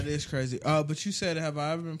That is crazy. But you said, have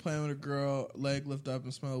I ever been playing with a girl, leg lift up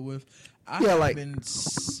and smell whiff? I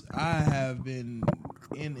have been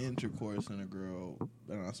in intercourse in a girl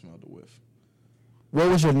and I smelled the whiff. What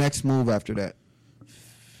was your next move after that?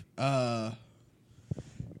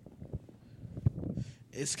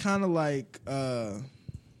 It's kind of like there's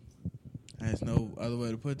no other way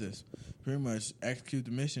to put this. Pretty much execute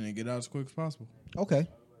the mission and get out as quick as possible. Okay.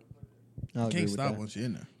 You can't stop once you're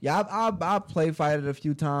in there. Yeah, I play fight it a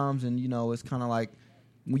few times, and it's kind of like,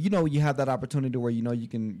 you have that opportunity where you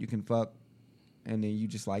can fuck, and then you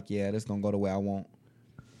just like, yeah, this gonna go the way I want.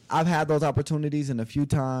 I've had those opportunities, and a few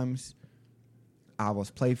times I was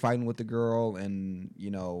play fighting with the girl, and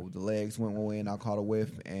the legs went one way, and I caught a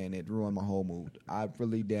whiff, and it ruined my whole mood. I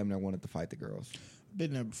really damn near wanted to fight the girls.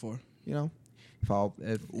 Been there before.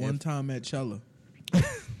 One time at Cella.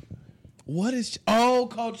 What is... Oh,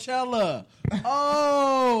 Coachella.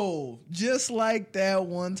 Oh, just like that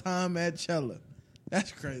one time at Cella.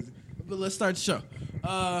 That's crazy. But let's start the show.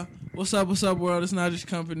 What's up, world? It's Not Juss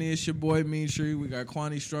Company. It's your boy, Mean Tree. We got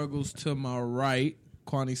Kwani Struggles to my right.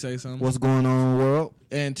 Kwani, say something. What's going on, world?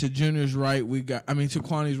 And to Junior's right, to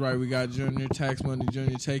Kwani's right, we got Junior. Tax money,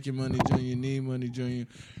 Junior. Take your money, Junior. Need money, Junior.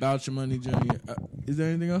 Voucher money, Junior. Is there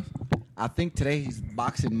anything else? I think today he's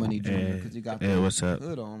boxing money, Junior, because you got the what's up?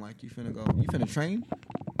 hood on like you finna go. You finna train?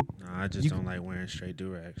 Nah, I just don't like wearing straight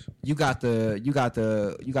do-rags. You got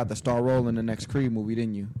the star role in the next Creed movie,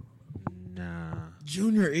 didn't you? Nah.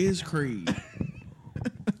 Junior is Creed.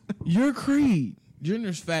 You're Creed.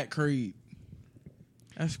 Junior's fat Creed.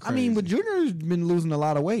 That's crazy. But Junior's been losing a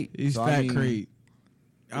lot of weight. He's fat Creed.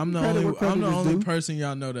 I'm the only person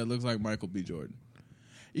y'all know that looks like Michael B. Jordan.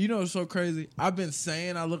 You know what's so crazy? I've been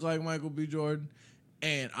saying I look like Michael B. Jordan,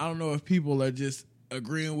 and I don't know if people are just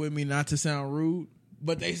agreeing with me not to sound rude,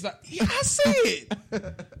 but they start, yeah, I see it.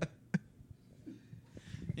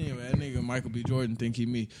 Anyway, that nigga Michael B. Jordan think he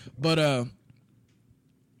me. But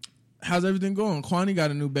how's everything going? Kwani got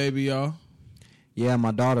a new baby, y'all. Yeah,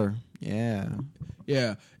 my daughter. Yeah,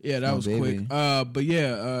 that was quick. But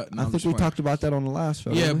yeah, I think we talked about that on the last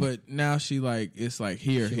show. Yeah, but now it's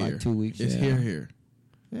here. Like 2 weeks. It's here.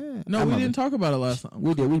 Yeah. No, we didn't talk about it last time.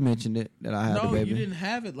 We did. We mentioned it that I had the baby. No, you didn't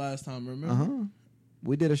have it last time. Remember?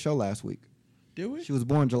 We did a show last week. Did we? She was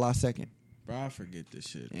born July 2nd. Bro, I forget this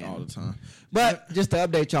shit all the time. But just to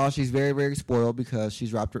update y'all, she's very, very spoiled because she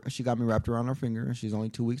got me wrapped around her finger, and she's only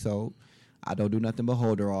 2 weeks old. I don't do nothing but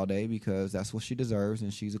hold her all day because that's what she deserves,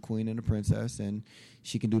 and she's a queen and a princess, and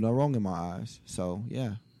she can do no wrong in my eyes. So,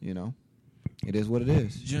 yeah, it is what it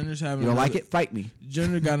is. Junior's having. You don't like it? Fight me.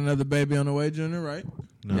 Junior got another baby on the way, Junior, right?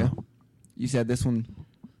 No. Yeah. You said this one?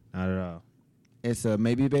 Not at all. It's a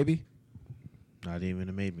maybe baby? Not even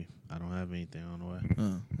a maybe. I don't have anything on the way.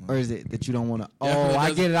 Or is it that you don't want to? Oh,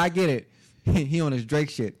 I get it. He on his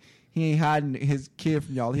Drake shit. He ain't hiding his kid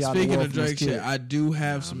from y'all. Speaking of Drake shit, I do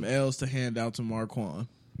have some L's to hand out to Marquand.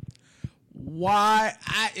 Why?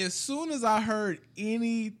 As soon as I heard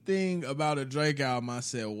anything about a Drake album, I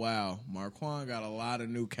said, wow, Marquand got a lot of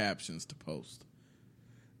new captions to post.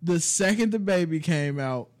 The second the baby came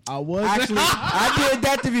out, I did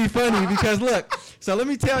that to be funny because look, so let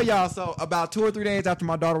me tell y'all, so about 2 or 3 days after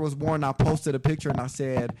my daughter was born, I posted a picture and I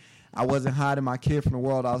said I wasn't hiding my kid from the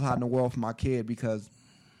world, I was hiding the world from my kid because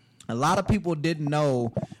a lot of people didn't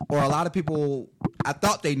know, or a lot of people, I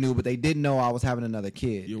thought they knew, but they didn't know I was having another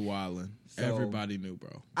kid. You're wildin'. So, everybody knew,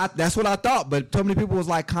 bro. That's what I thought, but so many people was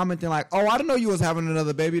like commenting like, oh, I didn't know you was having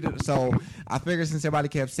another baby. So I figured since everybody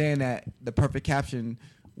kept saying that, the perfect caption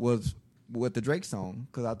was with the Drake song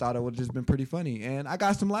because I thought it would have just been pretty funny. And I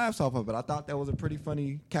got some laughs off of it. I thought that was a pretty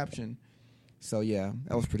funny caption. So, yeah,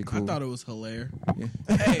 that was pretty cool. I thought it was hilarious. Yeah.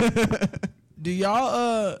 Hey, do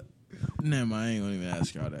y'all, never mind, I ain't gonna even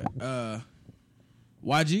ask y'all that.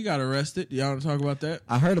 YG got arrested. Y'all want to talk about that?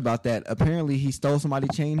 I heard about that. Apparently, he stole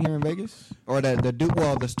somebody's chain here in Vegas. Or the dude.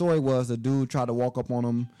 Well, the story was the dude tried to walk up on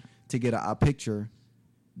him to get a picture.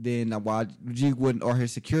 Then YG wouldn't, or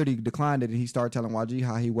his security declined it, and he started telling YG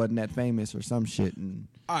how he wasn't that famous or some shit. And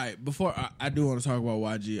all right, before I do want to talk about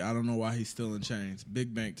YG, I don't know why he's still in chains.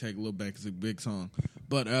 Big Bank Take Lil Bank is a big song,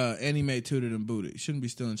 but and he made Tooted and Booted. Shouldn't be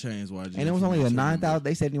still in chains, YG. And it was only a $9,000.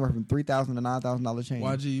 They said anywhere from $3,000 to $9,000 chain.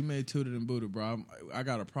 YG, you made Tooted and Booted, bro. I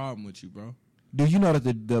got a problem with you, bro. Do you know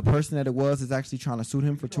that the person that it was is actually trying to sue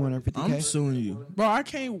him for $250K? I'm suing you, bro. I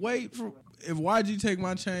can't wait for if YG take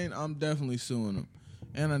my chain. I'm definitely suing him.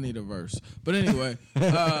 And I need a verse. But anyway,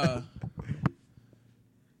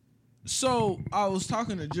 so I was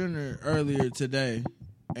talking to Junior earlier today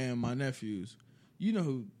and my nephews. You know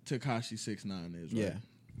who Tekashi 6ix9ine is, right? Yeah.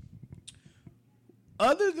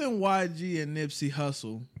 Other than YG and Nipsey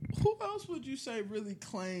Hussle, Who else would you say really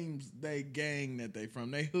claims they gang that they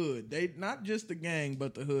from? They hood. They not just the gang,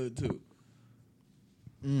 but the hood too.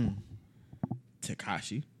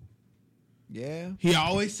 Tekashi. Yeah. He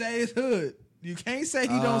always say his hood. You can't say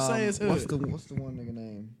he don't say his hood. What's the one nigga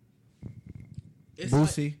name? It's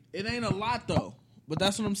Boosie. like, it ain't a lot though. But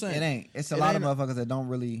that's what I'm saying. It ain't. It's a lot of motherfuckers that don't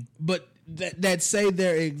really. But that say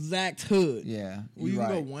their exact hood. Yeah. Well, you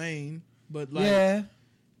right. can go Wayne, but like. Yeah.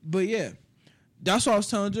 But yeah, that's what I was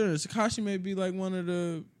telling Junior. Tekashi may be like one of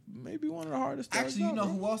the hardest. Actually, you know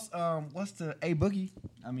who else? What's the A Boogie?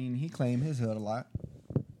 I mean, he claimed his hood a lot.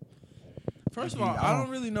 First of all, I don't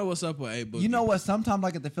really know what's up with A Boogie. You know what? Sometimes I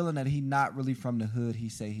get the feeling that he not really from the hood he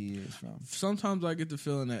say he is from. Sometimes I get the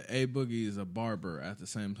feeling that A Boogie is a barber at the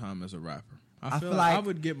same time as a rapper. I feel like I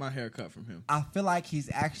would get my hair cut from him. I feel like he's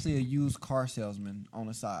actually a used car salesman on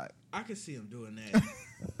the side. I can see him doing that.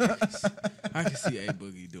 I can see A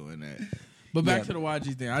Boogie doing that. But back to the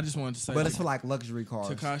YG thing, I just wanted to say. But it's for like luxury cars.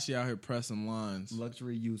 Tekashi out here pressing lines.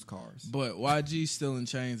 Luxury used cars. But YG still in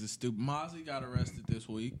chains is stupid. Mozzie got arrested this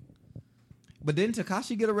week. But didn't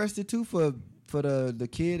Tekashi get arrested too for the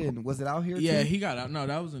kid? And was it out here? Yeah, too? he got out. No,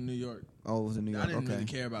 that was in New York. Oh, it was in New York. I didn't really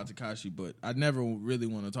care about Tekashi, but I never really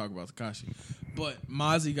want to talk about Tekashi. But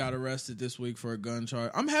Mozzie got arrested this week for a gun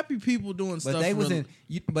charge. I'm happy people doing stuff. But they was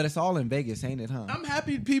but it's all in Vegas, ain't it? Huh? I'm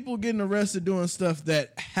happy people getting arrested doing stuff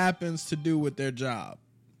that happens to do with their job.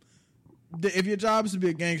 If your job is to be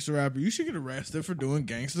a gangster rapper, you should get arrested for doing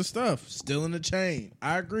gangster stuff, stealing a chain.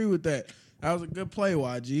 I agree with that. That was a good play,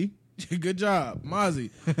 YG. Good job,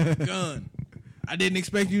 Mozzie. Gun. I didn't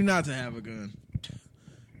expect you not to have a gun.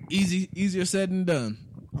 Easier said than done.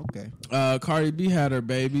 Okay. Cardi B had her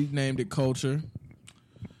baby, named it Culture.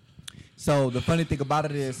 So the funny thing about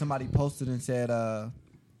it is somebody posted and said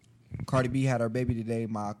Cardi B had her baby today.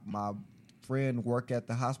 My friend worked at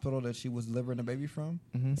the hospital that she was delivering the baby from.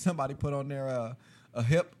 Mm-hmm. Somebody put on there a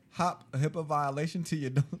HIPAA violation to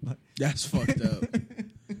your That's fucked up.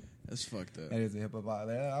 That's fucked up. That is a HIPAA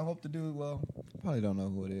violation. I hope the dude, probably don't know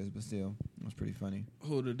who it is, but still, it was pretty funny.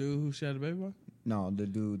 Who, the dude who she had the baby by? No, the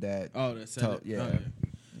dude that. Oh, that said it. Yeah. Oh, yeah.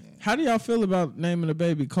 How do y'all feel about naming a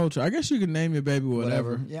baby Culture? I guess you can name your baby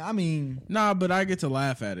whatever. Yeah, I mean. Nah, but I get to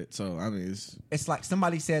laugh at it, so I mean. It's like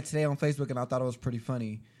somebody said today on Facebook, and I thought it was pretty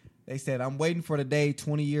funny. They said, I'm waiting for the day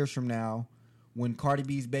 20 years from now when Cardi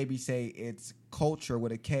B's baby say it's Culture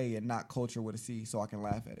with a K and not Culture with a C, so I can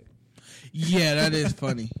laugh at it. Yeah, that is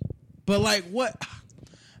funny. But like what?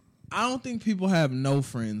 I don't think people have no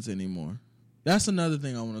friends anymore. That's another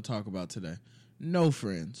thing I want to talk about today. No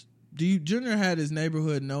friends. Junior had his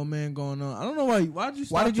neighborhood no man going on. I don't know why. Why did you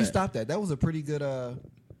stop Why did you that? stop that? That was a pretty good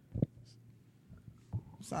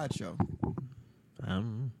sideshow.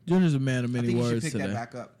 Junior's a man of many I think words you should pick today. that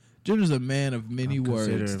back up. Junior's a man of many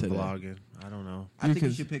words today. Vlogging. I don't know. I think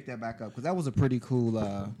you should pick that back up because that was a pretty cool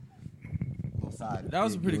little side. That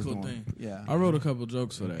was a pretty cool thing. Yeah, I wrote a couple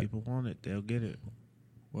jokes for that. People want it, they'll get it.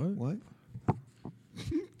 What?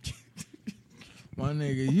 My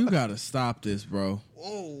nigga, you gotta stop this, bro.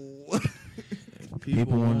 Whoa.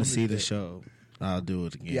 People want to see the show. I'll do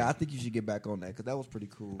it again. Yeah, I think you should get back on that because that was pretty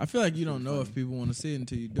cool. I feel like you don't know if people want to see it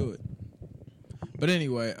until you do it. But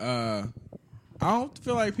anyway, I don't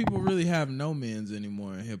feel like people really have no mans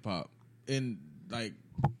anymore in hip hop. In like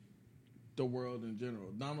the world in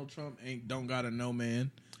general. Donald Trump don't got a no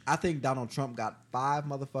man. I think Donald Trump got 5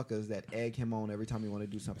 motherfuckers that egg him on every time he want to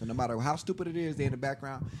do something. No matter how stupid it is, they in the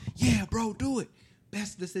background. Yeah, bro, do it.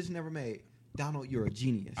 Best decision ever made. Donald, you're a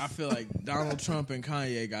genius. I feel like Donald Trump and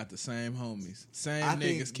Kanye got the same homies. Same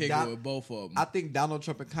niggas kicking with both of them. I think Donald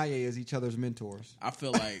Trump and Kanye is each other's mentors. I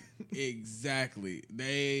feel like exactly.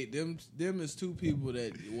 Them is two people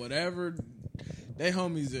that whatever they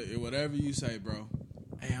homies, whatever you say, bro.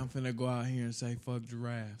 Hey, I'm finna go out here and say fuck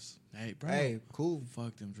giraffes. Hey, bro. Hey, cool.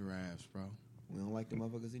 Fuck them giraffes, bro. We don't like them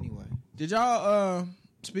motherfuckers anyway. Did y'all,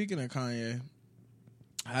 speaking of Kanye,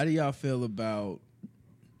 how do y'all feel about...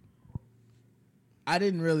 I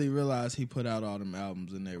didn't really realize he put out all them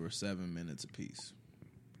albums and they were 7 minutes apiece.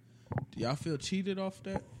 Do y'all feel cheated off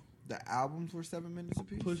that? The albums were 7 minutes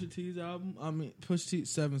apiece? Pusha T's album? I mean, Pusha T,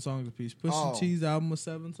 7 songs apiece. Pusha T's album was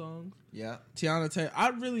 7 songs? Yeah. Tiana Taylor, I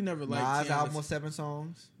really never liked Nas' album was 7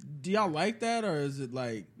 songs. Do y'all like that, or is it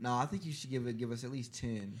like... No, I think you should give us at least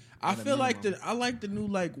 10. I feel like I like the new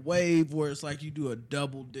like wave where it's like you do a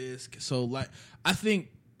double disc. So like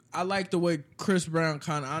I like the way Chris Brown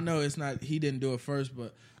kind of... I know it's not... He didn't do it first,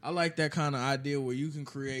 but I like that kind of idea where you can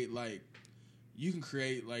create like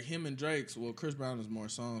him and Drake's... Well, Chris Brown has more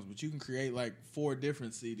songs, but you can create like 4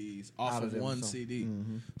 different CDs off of one CD.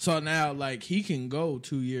 Mm-hmm. So now like he can go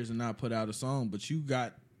 2 years and not put out a song, but you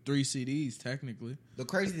got 3 CDs technically. The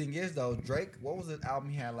crazy thing is though, Drake, what was the album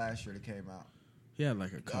he had last year that came out? He had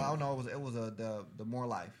like a I couple. don't know. It was the More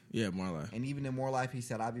Life. Yeah, More Life. And even in More Life, he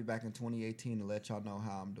said, "I'll be back in 2018 to let y'all know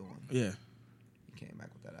how I'm doing." Yeah, He came back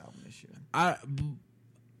with that album this year.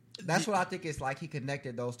 That's what I think. It's like he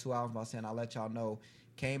connected those two albums by saying, "I'll let y'all know."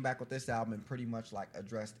 Came back with this album and pretty much like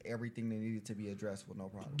addressed everything that needed to be addressed with no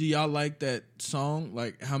problem. Do y'all like that song?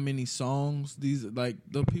 Like how many songs these like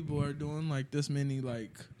the people are doing? Like this many?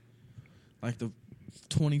 Like the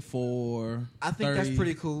 24. I think 30. that's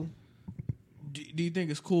pretty cool. Do you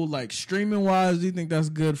think it's cool? Like streaming wise, do you think that's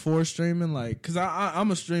good for streaming? Like, cause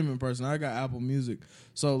I'm a streaming person. I got Apple Music,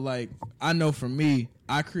 so like I know for me,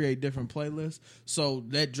 I create different playlists. So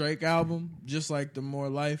that Drake album, just like the More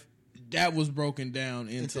Life. That was broken down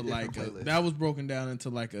into like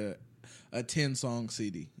a 10 song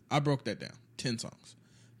CD. I broke that down. 10 songs.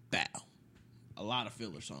 Bow. A lot of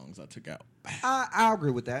filler songs I took out. Bow. I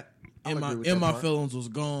agree with that. In my feelings was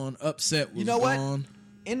gone. Upset was gone.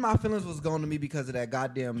 In My Feelings was gone to me because of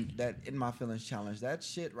that In My Feelings challenge. That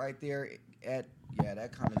shit right there that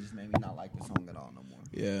kind of just made me not like the song at all no more.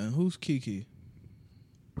 Yeah, who's Kiki?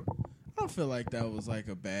 I don't feel like that was like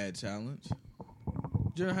a bad challenge.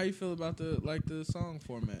 Jared, how you feel about the song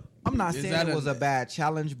format? I'm not saying it was a bad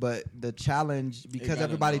challenge, but the challenge, because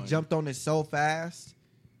everybody jumped on it so fast,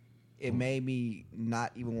 it made me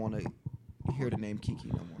not even want to hear the name Kiki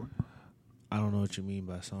no more. I don't know what you mean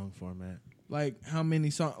by song format. Like how many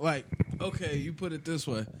songs? Like, okay, you put it this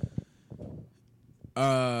way.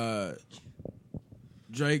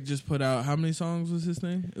 Drake just put out, how many songs was his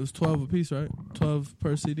thing? It was 12 apiece, right? 12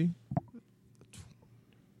 per CD.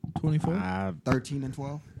 24? 13 and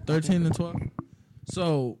 12. 13 and 12.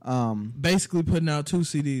 So, basically putting out 2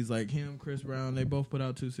 CDs. Like him, Chris Brown, they both put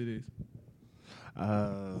out 2 CDs.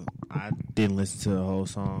 I didn't listen to the whole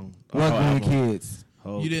song. Welcome Kids.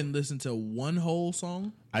 You didn't listen to one whole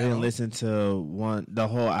song? I didn't listen to the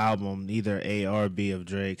whole album, either A or B of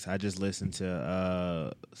Drake's. I just listened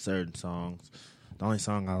to certain songs. The only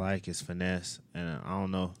song I like is Finesse, and I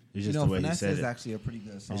don't know. It's just the way Finesse he said is it. actually a pretty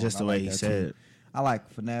good song. It's just the way he said it. I like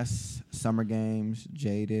Finesse, Summer Games,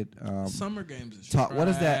 Jaded. Summer Games is talk. trash. What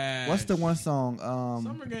is that? What's the one song?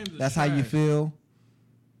 Summer Games is That's trash. How You Feel.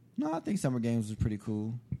 No, I think Summer Games was pretty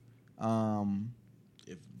cool.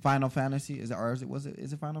 Final Fantasy is it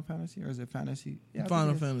Final Fantasy or is it Fantasy? Yeah,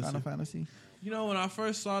 Final Fantasy. Final Fantasy. You know, when I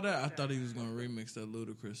first saw that, I thought he was gonna remix that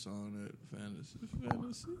Ludacris song, that Fantasy. I thought it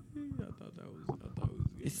was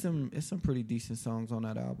good. It's some pretty decent songs on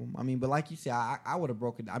that album. I mean, but like you said, I would have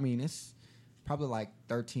broken. I mean, it's probably like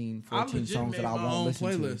 13, 14 songs that I won't listen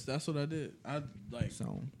playlist. to. That's what I did. I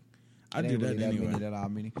do do that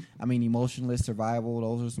anyway. I mean, Emotionless, Survival.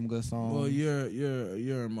 Those are some good songs. Well,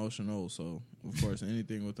 you're emotional, so of course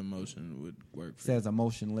anything with emotion would work. For Says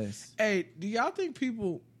emotionless. Hey, do y'all think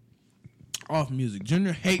people off music?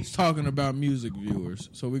 Junior hates talking about music viewers,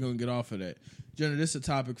 so we're gonna get off of that. Junior, this is a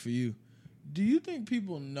topic for you. Do you think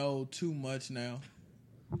people know too much now?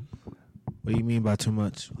 What do you mean by too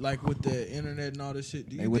much? Like with the internet and all this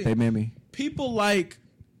shit. With their meme. People like,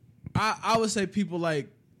 I would say people like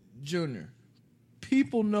Junior.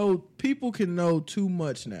 People can know too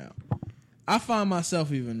much now. I find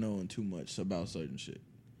myself even knowing too much about certain shit.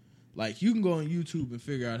 Like you can go on YouTube and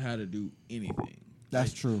figure out how to do anything.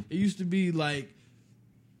 That's true. It used to be like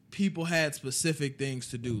people had specific things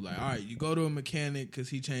to do. Like, all right, you go to a mechanic because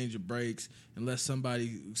he changed your brakes. Unless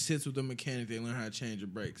somebody sits with a mechanic, they learn how to change your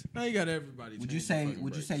brakes. Now you got everybody. Would you say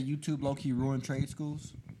YouTube low key ruined trade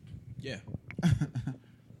schools? Yeah.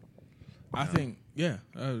 I think,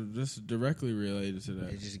 this is directly related to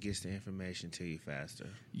that. It just gets the information to you faster.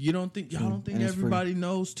 Y'all don't think everybody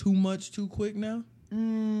knows too much too quick now?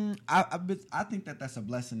 I think that's a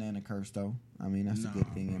blessing and a curse, though. I mean, that's a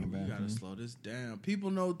good thing and a bad thing. You gotta slow this down.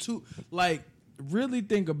 People know too. Like, really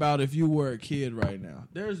think about if you were a kid right now.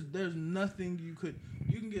 There's nothing you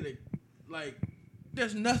can get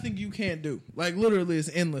there's nothing you can't do. Like, literally, it's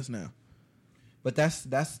endless now. But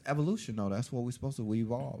that's evolution, though. That's what we're supposed to. We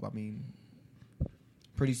evolve. I mean,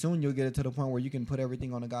 pretty soon you'll get it to the point where you can put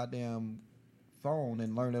everything on a goddamn phone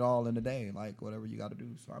and learn it all in a day, like whatever you got to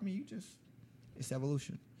do. So I mean, it's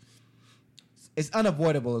evolution. It's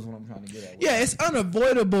unavoidable, is what I'm trying to get at. Yeah, it's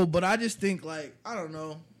unavoidable, but I just think, like, I don't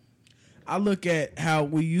know. I look at how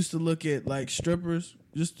we used to look at like strippers.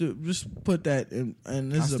 Just put that in,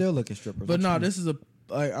 and this I still look at strippers. But no, this is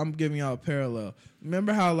I'm giving y'all a parallel.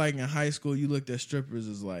 Remember how, like, in high school, you looked at strippers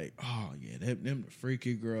as like, oh yeah, them the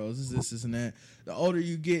freaky girls, this and that. The older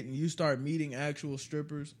you get and you start meeting actual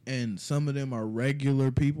strippers, and some of them are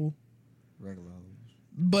regular people. Regular.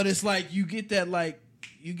 But it's like you get that, like,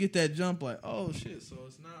 you get that jump like, oh shit. So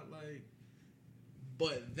it's not like,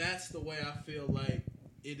 but that's the way I feel like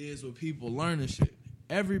it is with people learning shit.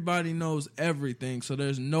 Everybody knows everything, so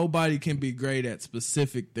there's nobody can be great at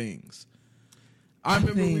specific things. I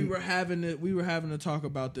remember we were having to talk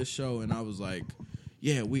about this show, and I was like,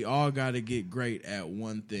 yeah, we all got to get great at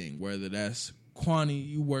one thing, whether that's Kwani,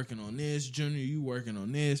 you working on this, Junior, you working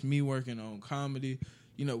on this, me working on comedy.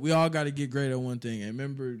 You know, we all got to get great at one thing. And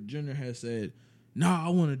remember, Junior has said, "Nah, I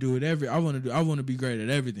want to do it I want to be great at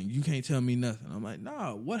everything. You can't tell me nothing." I'm like,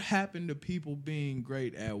 "Nah, what happened to people being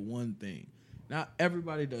great at one thing? Not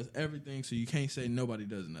everybody does everything, so you can't say nobody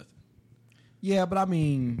does nothing." Yeah, but I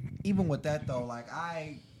mean, even with that though, like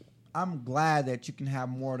I'm glad that you can have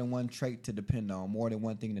more than one trait to depend on, more than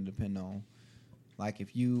one thing to depend on. Like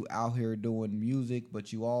if you out here doing music,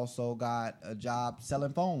 but you also got a job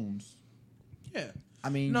selling phones. Yeah. I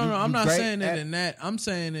mean, no, I'm not saying it in that. I'm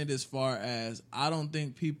saying it as far as I don't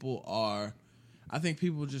think people are. I think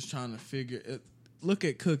people just trying to figure it. Look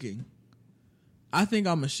at cooking. I think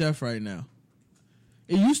I'm a chef right now.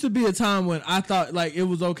 It used to be a time when I thought like it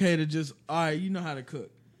was okay to just, all right, you know how to cook.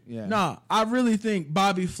 Yeah. Nah, I really think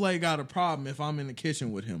Bobby Flay got a problem if I'm in the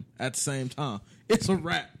kitchen with him at the same time. It's a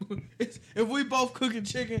wrap. If we both cooking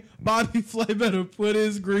chicken, Bobby Flay better put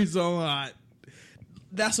his grease on hot.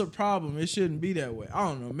 That's a problem. It shouldn't be that way. I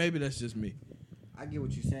don't know. Maybe that's just me. I get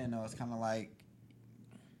what you're saying though. It's kind of like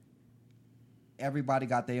everybody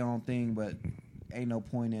got their own thing, but ain't no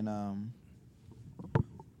point in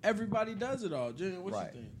Everybody does it all. Junior, what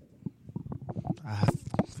Right. you think? I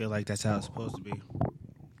feel like that's how it's supposed to be.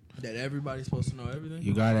 That everybody's supposed to know everything?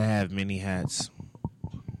 You gotta have many hats.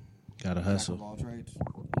 Gotta jack of hustle. all trades.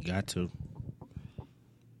 You got to.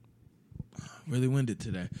 Really winded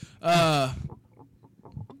today.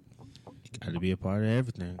 You gotta be a part of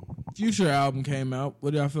everything. Future album came out.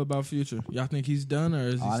 What do y'all feel about Future? Y'all think he's done or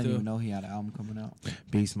is he I didn't still? even know he had an album coming out.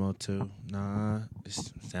 Beast Mode 2. Nah, it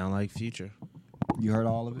sound like Future. You heard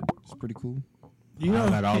all of it? It's pretty cool. You know, I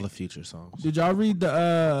got all the Future songs. Did y'all read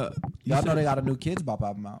the? Y'all know they got a new Kids Bop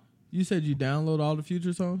album out. You said you download all the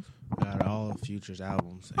Future songs. Got all of Future's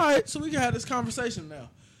albums. All right, so we can have this conversation now.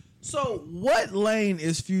 So, what lane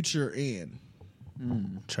is Future in?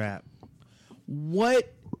 Trap.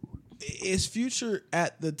 What is Future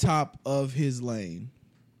at the top of his lane?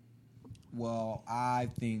 Well, I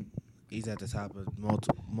think He's at the top of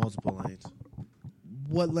multiple lanes.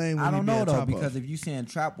 What lane? Would I he don't be know at though top because of? if you saying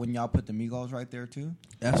trap, wouldn't y'all put the Migos right there too?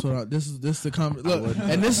 That's what this is the look,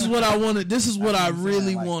 and this is what I wanted. This is what I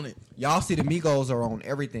really wanted. Y'all see the Migos are on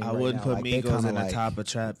everything. I right wouldn't now. put Like, they Migos kinda in the like- top of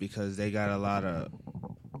trap because they got a lot of.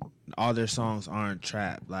 All their songs aren't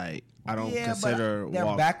trap. Like I don't consider but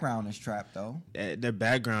their background is trap though. their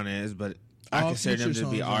background is, but I All consider them Future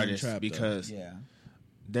to be songs aren't artists trap, though. because Yeah.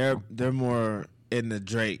 they're more in the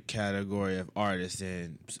Drake category of artists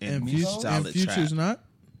and And solid Future's trap.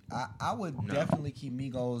 not. I would definitely keep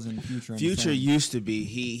Migos and Future. In the Future same. used to be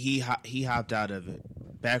he hopped out of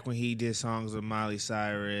it back when he did songs with Miley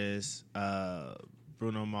Cyrus,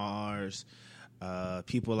 Bruno Mars,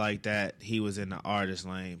 people like that. He was in the artist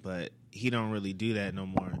lane, but he don't really do that no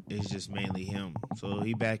more. It's just mainly him. So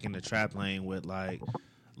he back in the trap lane with like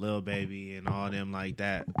Lil Baby and all them like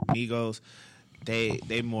that. Migos,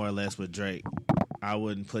 they more or less with Drake. I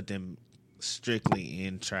wouldn't put them strictly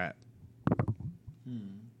in trap.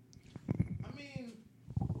 I mean,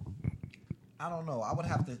 I don't know. I would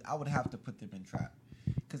have to put them in trap.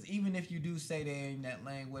 Because even if you do say they ain't that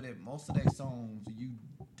lane with it, most of their songs you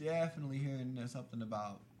definitely hearing there's something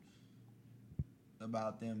about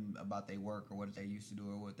them, about their work or what they used to do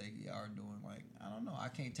or what they are doing. Like I don't know. I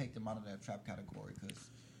can't take them out of that trap category because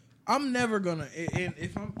I'm never gonna. And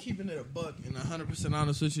if I'm keeping it a buck and 100%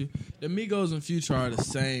 honest with you, the Migos and Future are the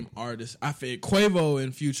same artist. I feel Quavo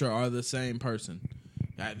and Future are the same person.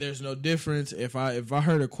 There's no difference. If I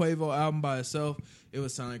heard a Quavo album by itself, it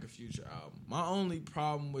would sound like a Future album. My only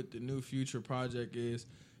problem with the new Future project is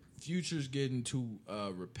Future's getting to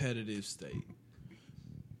a repetitive state.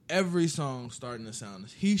 Every song starting to sound.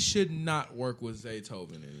 He should not work with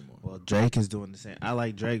Zaytoven anymore. Well, Drake is doing the same. I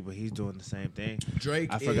like Drake, but he's doing the same thing.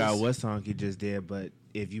 Drake. I forgot what song he just did, but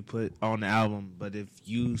if you put on the album, but if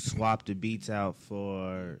you swap the beats out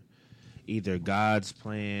for either God's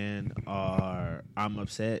Plan or I'm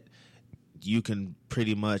Upset, you can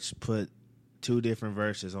pretty much put two different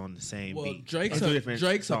verses on the same beat. Drake's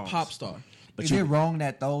a pop star. But is it wrong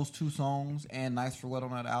that those two songs and Nice for What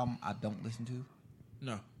on that album I don't listen to?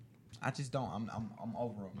 No. I just don't. I'm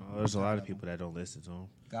over them. there's a lot of people that don't listen to him.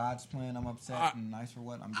 God's Plan, I'm Upset, and Nice for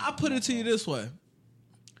What. I'll put it to you this way.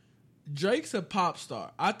 Drake's a pop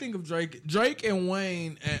star. I think of Drake and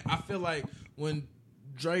Wayne, and I feel like when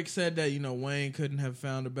Drake said that, Wayne couldn't have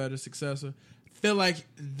found a better successor. Feel like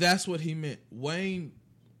that's what he meant. Wayne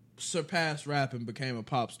surpassed rap and became a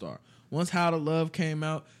pop star. Once How to Love came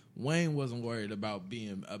out, Wayne wasn't worried about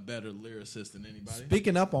being a better lyricist than anybody.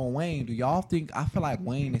 Speaking up on Wayne, do y'all think? I feel like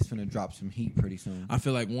Wayne is finna drop some heat pretty soon. I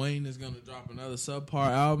feel like Wayne is going to drop another subpar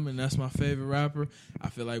album, and that's my favorite rapper. I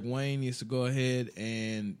feel like Wayne needs to go ahead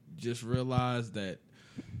and just realize that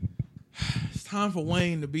it's time for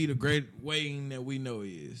Wayne to be the great Wayne that we know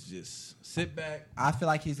he is. Just sit back. I feel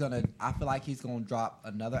like he's gonna drop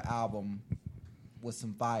another album with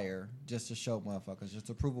some fire just to show motherfuckers, just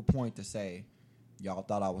to prove a point to say, y'all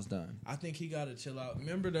thought I was done. I think he got to chill out.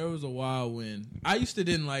 Remember, there was a while when I used to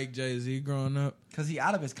didn't like Jay-Z growing up. Because he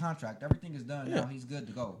out of his contract. Everything is done now. He's good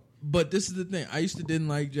to go. But this is the thing. I used to didn't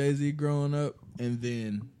like Jay-Z growing up, and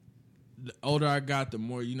then the older I got, the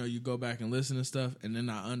more, you go back and listen to stuff, and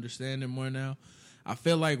then I understand it more now. I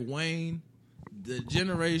feel like Wayne, the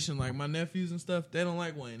generation, like my nephews and stuff, they don't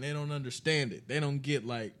like Wayne. They don't understand it. They don't get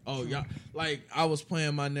like, oh, y'all. Like, I was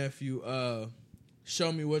playing my nephew,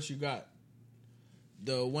 Show Me What You Got,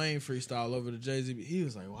 the Wayne freestyle over the Jay-Z. He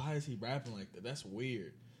was like, why is he rapping like that? That's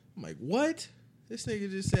weird. I'm like, what? This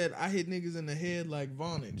nigga just said, I hit niggas in the head like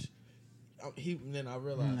Vonage. Then I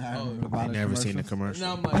realized, I never seen the commercial.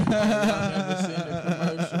 And I'm like, I've never seen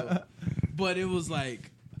the commercial. But it was like,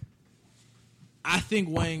 I think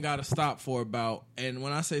Wayne got to stop for about, and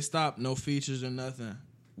when I say stop, no features or nothing,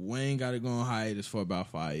 Wayne got to go on hiatus for about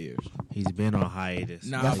 5 years. He's been on hiatus.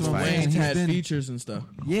 Nah, That's what Wayne's had been, features and stuff.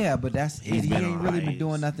 Yeah, but that's it. He ain't really been hiatus.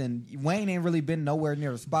 doing nothing. Wayne ain't really been nowhere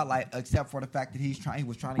near the spotlight except for the fact that he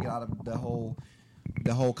was trying to get out of the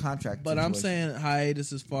whole contract. But I'm situation. saying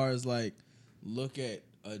hiatus as far as like, look at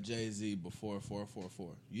a Jay-Z before 444.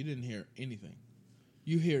 You didn't hear anything.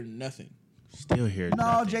 You hear nothing. Still here.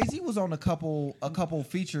 No, Jay-Z was on a couple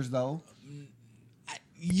features though.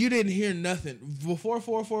 You didn't hear nothing before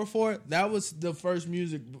 444. That was the first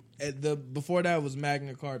music. Before that was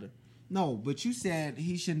Magna Carta. No, but you said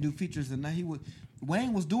he shouldn't do features, and he would.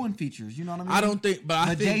 Wayne was doing features. You know what I mean? I don't think, but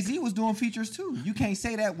I think Jay-Z was doing features too. You can't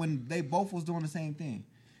say that when they both was doing the same thing.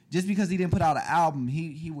 Just because he didn't put out an album,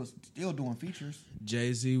 he was still doing features.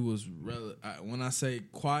 Jay-Z was when I say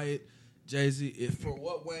quiet, Jay-Z, if for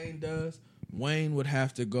what Wayne does, Wayne would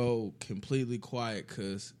have to go completely quiet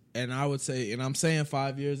and I would say, and I'm saying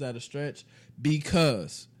 5 years at a stretch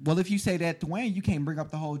because. Well, if you say that to Wayne, you can't bring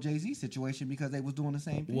up the whole Jay-Z situation because they was doing the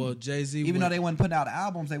same thing. Well, Jay-Z, even though they wasn't putting out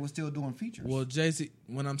albums, they were still doing features. Well, Jay-Z,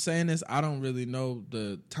 when I'm saying this, I don't really know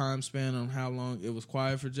the time span on how long it was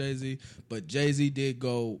quiet for Jay-Z, but Jay-Z did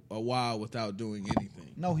go a while without doing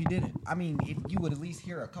anything. No, he didn't. I mean, if you would at least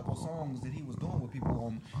hear a couple songs that he was doing with people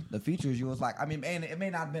on the features, you was like, I mean, and it may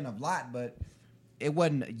not have been a lot, but it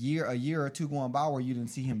wasn't a year or two going by where you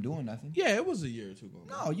didn't see him doing nothing. Yeah, it was a year or two going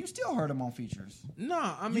by. No, you still heard him on features. No,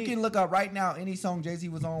 I mean, you can look up right now any song Jay-Z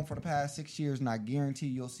was on for the past 6 years, and I guarantee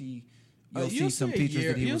you'll see some features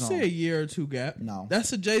that he was on. You'll see a year or two gap. No,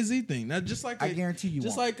 that's a Jay-Z thing. That's just like I guarantee you,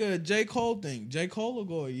 just like a J. Cole thing. J. Cole will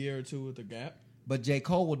go a year or two with a gap. But J.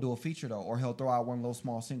 Cole will do a feature though, or he'll throw out one little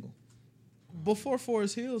small single. Before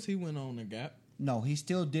Forest Hills, he went on a gap. No, he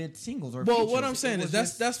still did singles or. Well, features. what I'm saying is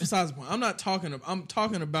that's besides the point. I'm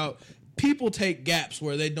talking about people take gaps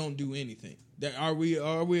where they don't do anything. Are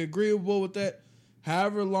we agreeable with that?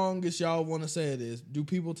 However long as y'all want to say it is, do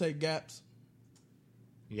people take gaps?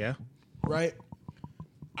 Yeah. Right?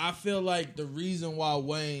 I feel like the reason why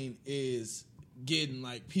Wayne is getting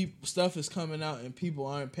like stuff is coming out and people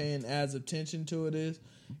aren't paying as attention to it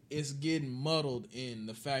it's getting muddled in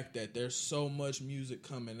the fact that there's so much music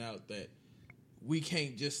coming out that we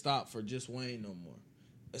can't just stop for just Wayne no more.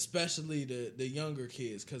 Especially the younger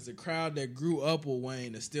kids, because the crowd that grew up with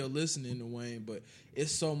Wayne is still listening to Wayne, but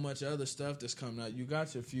it's so much other stuff that's coming out. You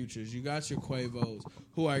got your Futures, you got your Quavos,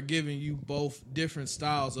 who are giving you both different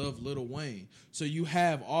styles of Lil Wayne. So you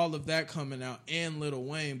have all of that coming out and Lil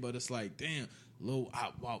Wayne, but it's like, damn,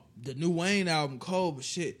 the new Wayne album cold, but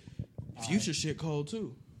shit, Future shit cold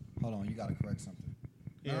too. Hold on, you gotta correct something.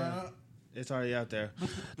 Yeah, it's already out there.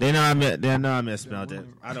 They know I misspelled it.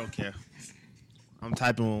 I don't care. I'm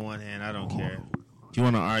typing with one hand. I don't care. If you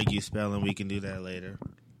want to argue spelling, we can do that later.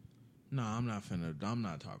 No, I'm not talking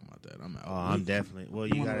about that. I'm definitely. Well,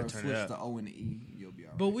 you got to turn it up. Switch the O and the E. You'll be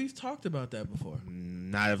all right. But we've talked about that before.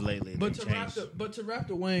 Not of lately. But to wrap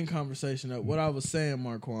the Wayne conversation up, what I was saying,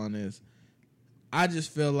 Marquand, is I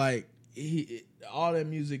just feel like all that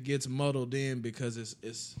music gets muddled in because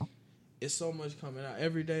it's so much coming out.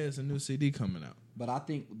 Every day is a new CD coming out. But I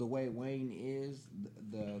think the way Wayne is,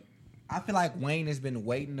 I feel like Wayne has been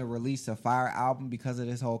waiting to release a fire album because of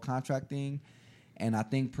this whole contract thing. And I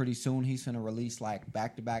think pretty soon he's gonna release like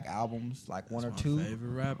back-to-back albums, like one or two.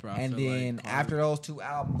 Favorite rapper. And then after those 2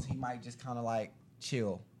 albums, he might just kind of like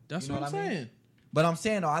chill. That's You know what I'm I mean? saying. But I'm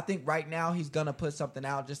saying though, I think right now he's gonna put something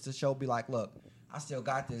out just to show, be like, look, I still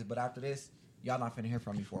got this. But after this, y'all not finna hear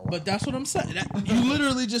from me for a while. But that's what I'm saying. You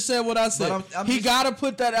literally just said what I said. I'm he just- got to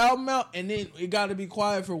put that album out, and then it got to be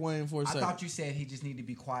quiet for Wayne for a I second. thought you said he just need to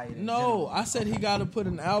be quiet. in No, general. I said he got to put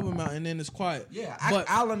an album out, and then it's quiet. Yeah, but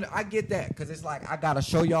I get that because it's like I gotta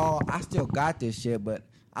show y'all I still got this shit, but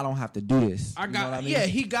I don't have to do this. I You got know what I mean? yeah,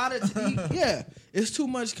 he got it. Yeah, it's too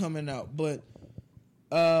much coming out. But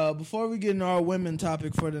before we get into our women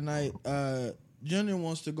topic for tonight, Jenner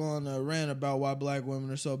wants to go on a rant about why black women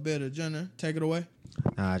are so bitter. Jenner, take it away.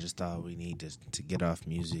 Nah, I just thought we need to get off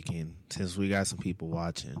music, and since we got some people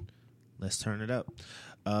watching, let's turn it up.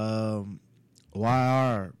 Why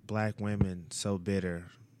are black women so bitter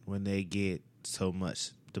when they get so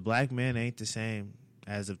much? The black men ain't the same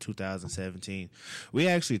as of 2017. We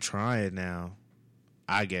actually trying now,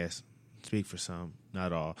 I guess. Speak for some,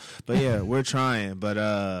 not all. But yeah, we're trying.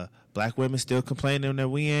 But black women still complaining that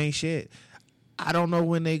we ain't shit. I don't know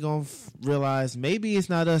when they gonna realize maybe it's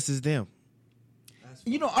not us, it's them.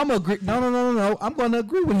 You know, I'm agree. No. I'm going to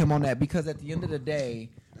agree with him on that because at the end of the day,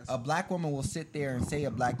 a black woman will sit there and say a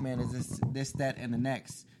black man is this, that, and the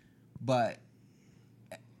next. But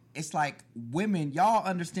it's like women, y'all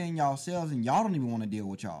understand yourselves and y'all don't even want to deal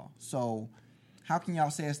with y'all. So how can y'all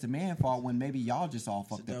say it's the man's fault when maybe y'all just all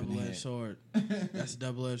fucked up in the head? Sword. That's a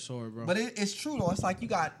double-edged sword, bro. But it's true though. It's like you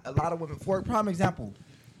got a lot of women. For a prime example,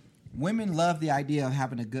 women love the idea of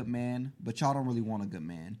having a good man, but y'all don't really want a good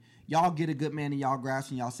man. Y'all get a good man and y'all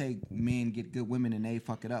grasp and y'all say men get good women and they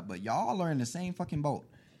fuck it up. But y'all are in the same fucking boat.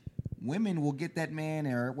 Women will get that man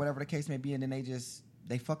or whatever the case may be, and then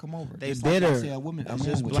they fuck them over. They Just bitter. Like y'all say a woman, It's a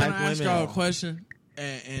just man would. black Can I ask women. y'all a question?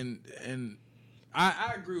 And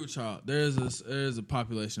I agree with y'all. There is a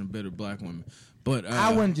population of bitter black women, but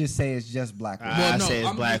I wouldn't just say it's just black women. Well, I no, say it's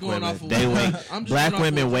I'm black just going women. off of They what- wake. I'm just Black going off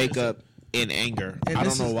women what wake Jenner up in anger. And I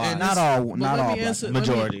this don't know is- why. and Not this- all- but not let all me answer, black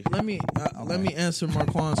Majority. Let me answer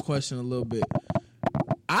Marquand's question a little bit.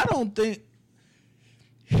 I don't think.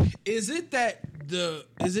 Is it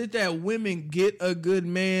that women get a good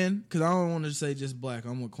man? Because I don't want to say just black.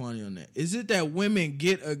 I'm with Kwani on that. Is it that women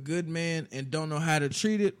get a good man and don't know how to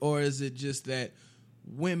treat it, or is it just that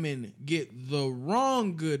women get the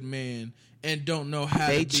wrong good man and don't know how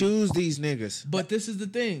They to be? choose these niggas. But this is the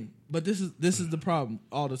thing. But this is the problem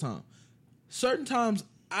all the time. Certain times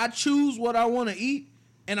I choose what I want to eat,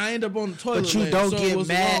 and I end up on the toilet. But you later, don't so get it was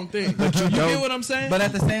mad. The wrong thing. But you you don't- get what I'm saying? But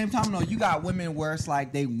at the same time, though, you got women where it's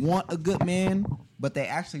like they want a good man, but they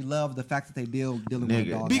actually love the fact that they dealing with a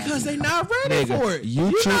Nigga. dog. because they not ready Nigga, for it. you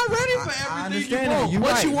You're choose- not ready for I everything understand you that. want. You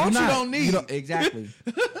What right. you want, You're you not. don't need. Exactly.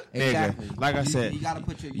 Exactly. Like I said, you gotta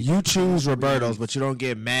put your. You choose Roberto's, but you don't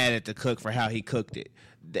get mad at the cook for how he cooked it.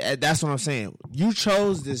 That's what I'm saying. You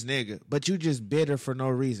chose this nigga, but you just bitter for no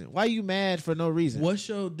reason. Why you mad for no reason? What's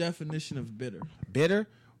your definition of bitter? Bitter?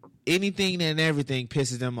 Anything and everything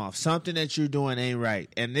pisses them off. Something that you're doing ain't right.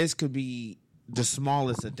 And this could be the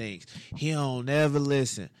smallest of things. He don't never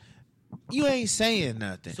listen. You ain't saying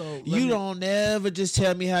nothing. So, let you me- don't never just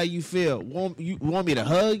tell me how you feel. You want me to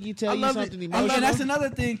hug you, tell I you love something it. emotional? And that's another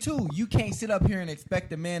thing too. You can't sit up here and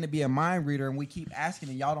expect a man to be a mind reader, and we keep asking,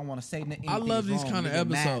 and y'all don't want to say anything. I love these kind of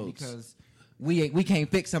episodes. because we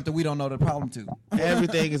can't fix something we don't know the problem to.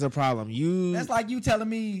 Everything is a problem. That's like you telling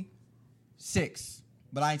me 6,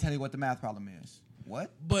 but I ain't telling you what the math problem is.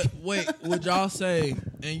 What? But wait, would y'all say,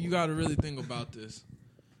 and you got to really think about this,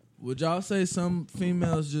 would y'all say some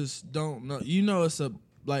females just don't know? You know,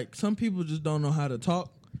 some people just don't know how to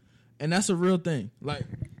talk, and that's a real thing. Like,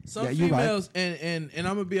 some Yeah, you right. females, and I'm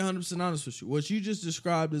going to be 100% honest with you. What you just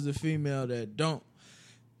described as a female that don't.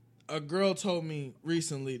 A girl told me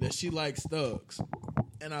recently that she likes thugs,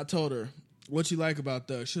 and I told her, what you like about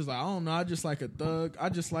thugs? She was like, I don't know, I just like a thug. I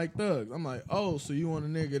just like thugs. I'm like, oh, so you want a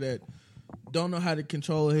nigga that don't know how to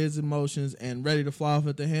control his emotions and ready to fly off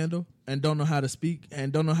at the handle and don't know how to speak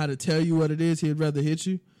and don't know how to tell you what it is, he'd rather hit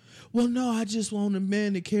you? Well, no, I just want a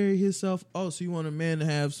man to carry himself. Oh, so you want a man to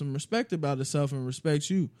have some respect about himself and respect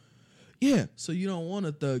you. Yeah, so you don't want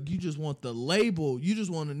a thug. You just want the label. You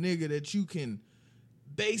just want a nigga that you can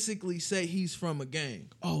basically say he's from a gang.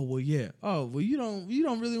 Oh, well, yeah. Oh, well, you don't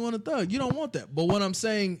really want a thug. You don't want that. But what I'm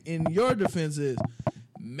saying in your defense is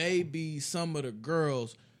maybe some of the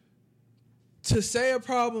girls, to say a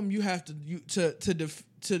problem, you have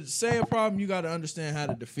to say a problem, you got to understand how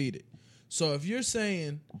to defeat it. So if you're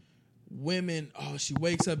saying women, oh, she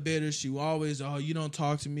wakes up bitter, she always, oh, you don't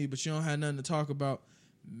talk to me, but you don't have nothing to talk about,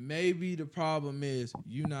 maybe the problem is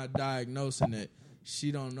you not diagnosing it.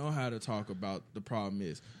 she don't know how to talk about the problem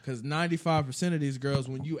is. Because 95% of these girls,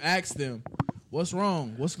 when you ask them, what's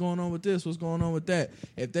wrong? What's going on with this? What's going on with that?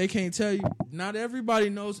 If they can't tell you, not everybody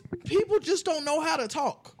knows. People just don't know how to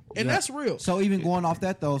talk. And that's real. So even going off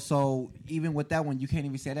that, though, so even with that one, you can't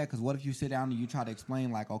even say that because what if you sit down and you try to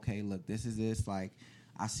explain, like, okay, look, this is this. Like,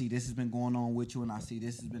 I see this has been going on with you and I see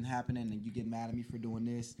this has been happening and you get mad at me for doing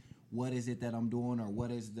this. What is it that I'm doing or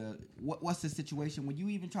what's the situation? When you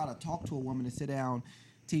even try to talk to a woman and sit down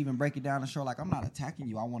to even break it down and show, like, I'm not attacking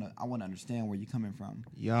you. I want to understand where you're coming from.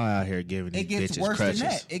 Y'all out here giving these bitches worse crutches. than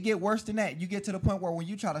that. It get worse than that. You get to the point where when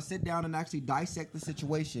you try to sit down and actually dissect the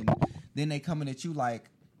situation, then they coming at you like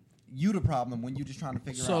you the problem when you just trying to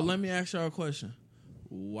figure out. So let me ask y'all a question.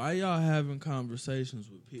 Why y'all having conversations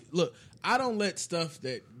with people? Look, I don't let stuff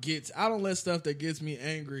that gets me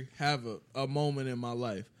angry have a moment in my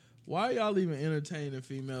life. Why y'all even entertaining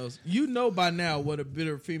females? You know by now what a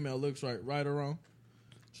bitter female looks like, right or wrong?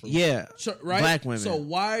 Yeah, Right? Black women. So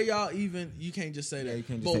why y'all even? You can't just say that. you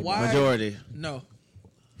can't just but say why? Majority. No,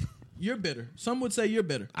 you're bitter. Some would say you're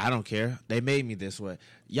bitter. I don't care. They made me this way.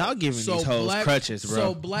 Y'all giving So these hoes black- crutches, bro.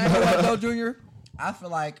 So black. You know what, though, Junior? I feel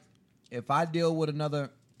like if I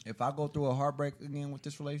go through a heartbreak again with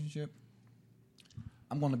this relationship,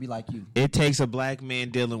 I'm going to be like you. It takes a black man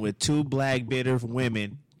dealing with two black bitter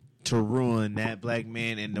women to ruin that black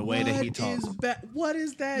man in the way that he talks. What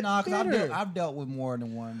is that? Nah, bitter? I've dealt with more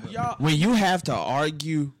than one. But Y'all, When you have to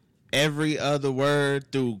argue every other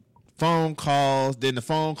word through phone calls, then the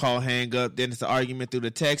phone call hang up, then it's an argument through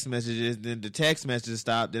the text messages, then the text messages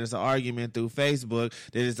stop, then it's an argument through Facebook,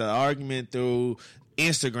 then it's an argument through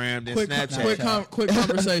Instagram, then Snapchat. Quick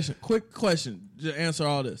conversation. Quick question to answer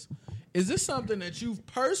all this. Is this something that you've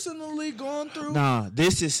personally gone through? Nah,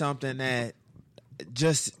 this is something that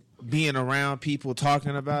just being around people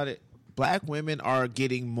talking about it, black women are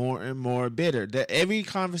getting more and more bitter. Every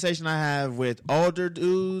conversation I have with older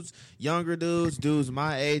dudes, younger dudes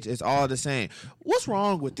my age, it's all the same. What's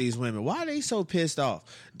wrong with these women? Why are they so pissed off?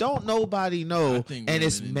 Don't nobody know. And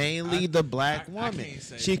it's mainly the black woman.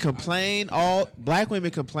 Black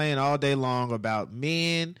women complain all day long about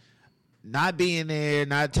men not being there,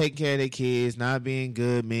 not taking care of their kids, not being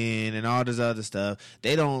good men, and all this other stuff.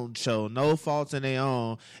 They don't show no faults in their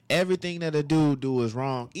own. Everything that a dude do is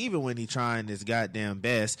wrong, even when he trying his goddamn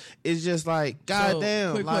best. It's just like,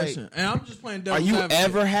 goddamn. Quick question, and I'm just playing devil's Are you advocate.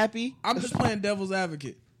 ever happy? I'm just playing devil's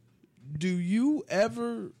advocate. Do you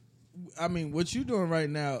ever? I mean, what you doing right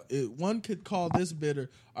now? One could call this bitter.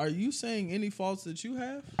 Are you saying any faults that you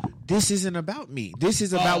have? This isn't about me. This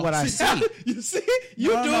is about what I see. You see, you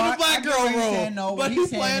doing the black girl role, but he's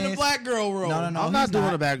playing the black girl role. No, I'm not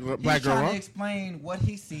doing a black girl He's trying role. to explain what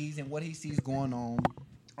he sees and what he sees going on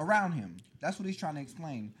around him. That's what he's trying to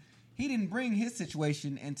explain. He didn't bring his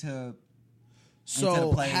situation into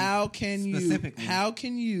So play how can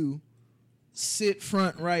you sit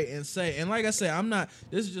front right and say, and like I said, I'm not,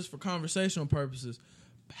 this is just for conversational purposes.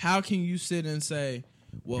 How can you sit and say,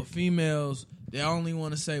 well, females, they only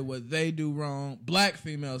want to say what they do wrong. Black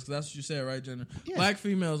females, because that's what you said, right, Jenna? Yeah. Black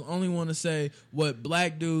females only want to say what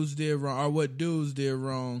black dudes did wrong or what dudes did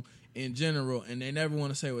wrong in general, and they never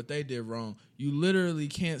want to say what they did wrong. You literally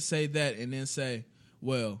can't say that and then say,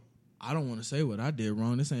 well, I don't want to say what I did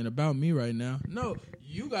wrong. This ain't about me right now. No,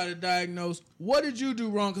 you got to diagnose what did you do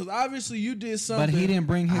wrong, because obviously you did something. But he didn't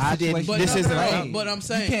bring his situation. But This isn't no, but I'm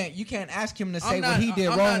saying you can't ask him to say I'm not, what he did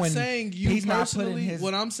I'm wrong not when saying you he's not personally. putting his.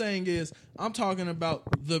 What I'm saying is, I'm talking about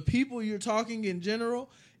the people you're talking in general.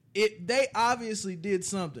 They obviously did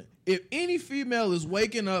something. If any female is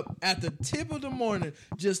waking up at the tip of the morning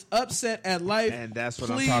just upset at life, And that's what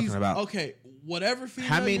please, I'm talking about. Okay, whatever female.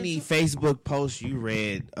 How many you're Facebook posts you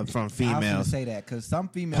read from I was females gonna say that because some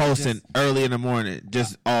females posting just, early in the morning,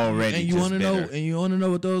 just already? and you want to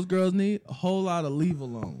know what those girls need? A whole lot of leave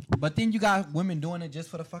alone. But then you got women doing it just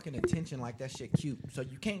for the fucking attention, like that shit cute. So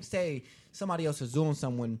you can't say somebody else is doing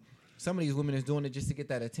someone. Some of these women is doing it just to get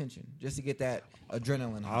that attention, just to get that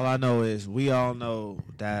adrenaline. All I know is we all know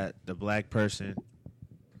that the black person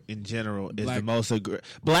in general is the most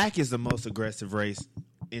black is the most aggressive race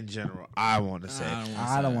in general. I want to say.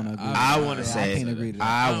 I don't want to agree. I want to say. I can't agree to that.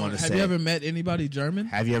 I want to say. Have you ever met anybody German?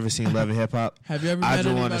 Have you ever seen Love and Hip Hop? Have you ever I met just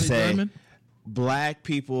want anybody to say, German? black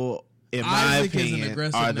people, in my Isaac is an opinion,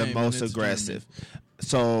 aggressive are the name, most and it's aggressive.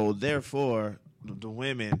 So therefore, the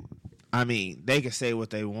women, I mean, they can say what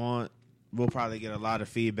they want. We'll probably get a lot of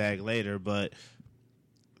feedback later, but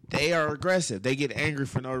they are aggressive. They get angry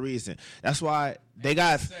for no reason. That's why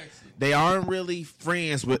they aren't really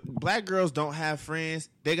friends with black girls. Don't have friends.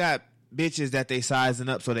 They got bitches that they sizing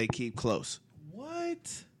up so they keep close.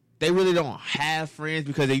 What? they really don't have friends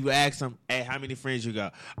because if you ask them, hey, how many friends you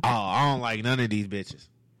got? Oh, I don't like none of these bitches.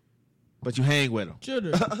 But you hang with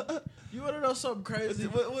them. You want to know something crazy?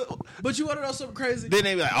 But you want to know something crazy? Then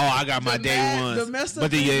they be like, oh, I got my day ones. The messed up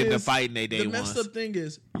but then thing you end up is, fighting they day the ones. messed up thing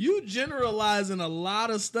is, you generalizing a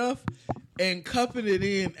lot of stuff and cupping it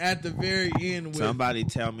in at the very end with... Somebody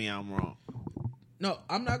tell me I'm wrong. No,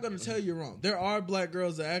 I'm not going to tell you wrong. There are black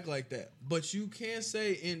girls that act like that. But you can't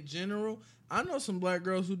say in general... I know some black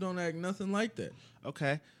girls who don't act nothing like that.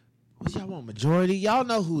 Okay. What y'all want, majority? Y'all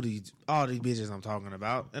know who all these bitches I'm talking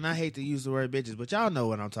about. And I hate to use the word bitches, but y'all know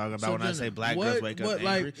what I'm talking about when I say black girls wake up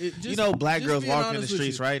angry. You know black girls walking in the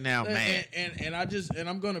streets right now, man. And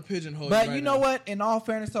I'm going to pigeonhole But you right you know now. what? In all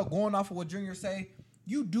fairness, though, going off of what Junior say,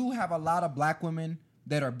 you do have a lot of black women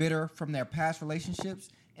that are bitter from their past relationships,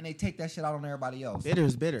 and they take that shit out on everybody else. Bitter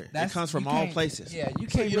is bitter. It comes from all places. Yeah, you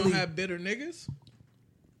So can't you really... don't have bitter niggas?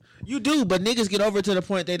 You do, but niggas get over to the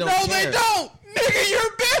point they don't No, care. they don't. Nigga,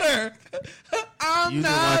 you're bitter. I'm You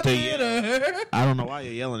just not want to bitter. I don't know why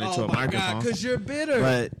you're yelling into Oh a my microphone. God, because you're bitter.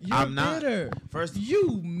 But you're I'm not. bitter. First,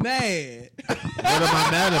 You mad. what am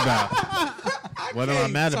I mad about? What am I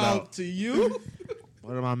mad Talk about? to you.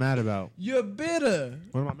 What am I mad about? You're bitter.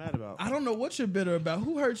 What am I mad about? I don't know what you're bitter about.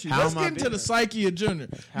 Who hurt you? How Let's am I get into bitter? the psyche of Junior.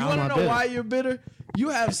 How You want am to I know bitter? why you're bitter? You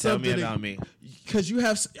have Tell something. me about me. Because you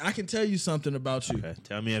have. I can tell you something about you. Okay,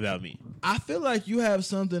 tell me about me. I feel like you have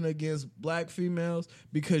something against black females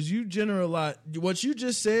because you generalize what you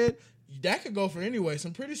just said. That could go for anyway. So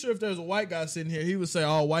I'm pretty sure if there's a white guy sitting here, he would say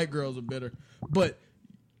all white girls are bitter. But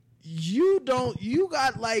you don't. You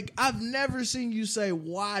got like I've never seen you say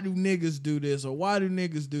why do niggas do this or why do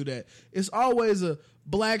niggas do that. It's always a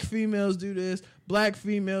black females do this, black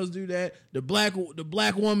females do that. The black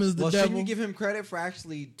woman's the Well, devil. shouldn't you give him credit for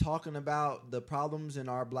actually talking about the problems in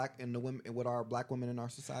our black and the women with our black women in our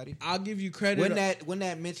society? I'll give you credit. When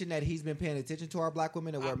that mentioned that he's been paying attention to our black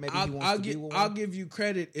women and where maybe he wants I'll to be with I'll one? give you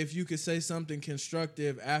credit if you could say something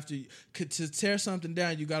constructive after to tear something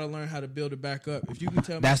down. You got to learn how to build it back up. If you can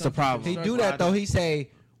tell me That's the something problem. He constructive- do that though. He say,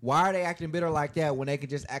 "Why are they acting bitter like that when they could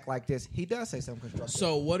just act like this?" He does say something constructive.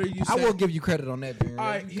 So what are you I saying? will give you credit on that, Junior. All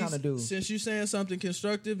right, You kind of do. Since you're saying something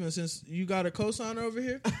constructive and since you got a cosigner over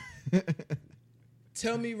here,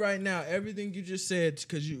 tell me right now everything you just said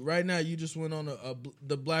because right now you just went on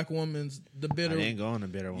the black woman's the bitter. I didn't go on a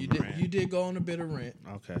bitter woman rant. You did go on a bitter rant.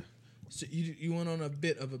 Okay. So you went on a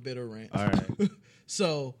bit of a bitter rant. All right.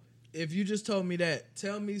 So if you just told me that,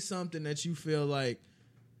 tell me something that you feel like,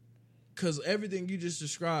 because everything you just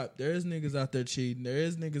described, there is niggas out there cheating. There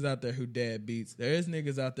is niggas out there who dad beats. There is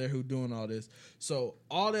niggas out there who doing all this. So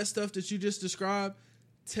all that stuff that you just described,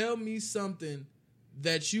 tell me something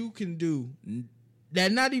that you can do,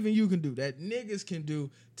 that not even you can do, that niggas can do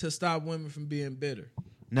to stop women from being bitter.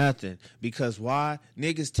 Nothing. Because why?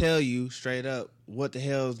 Niggas tell you straight up what the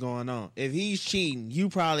hell is going on. If he's cheating, you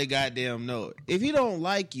probably goddamn know it. If he don't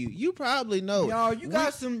like you, you probably know it. Y'all, you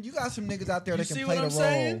got some niggas out there that see can what play the I'm role.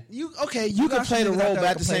 saying? You You can got play the some niggas out role, there but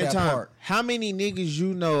that at the can play same that time, part. how many niggas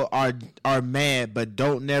you know are mad but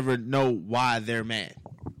don't never know why they're mad?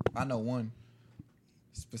 I know one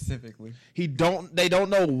specifically. They don't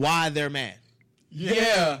know why they're mad.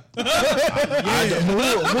 Yeah.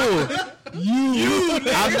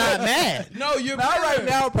 I'm not mad. No, you're Not bitter. right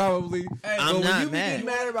now, probably. I'm but not when you mad. be getting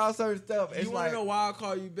mad about certain stuff, it's You want like to know why I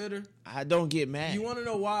call you bitter? I don't get mad. You want to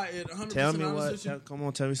know why? It 100% Tell me honest what. with you? Come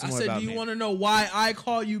on, tell me some I more said, about do you me. want to know why I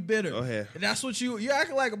call you bitter? Go ahead. And that's what you're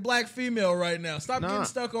acting like a black female right now. Stop Nah, getting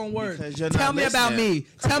stuck on words. because you're Tell not me about listening. me.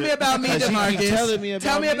 Tell me about me, Because you keep DeMarcus. telling me about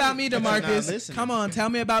Tell me me, about me, but you're not DeMarcus. listening. Come on, tell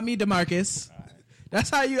me about me, DeMarcus. That's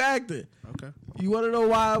how you acted. Okay, You want to know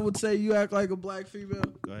why I would say you act like a black female?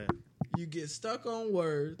 go ahead. You get stuck on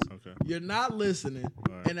words. Okay. You're not listening.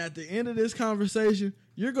 Right. And at the end of this conversation,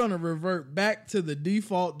 you're going to revert back to the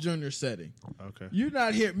default Junior setting. Okay. You're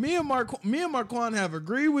not here. Me and Marquand have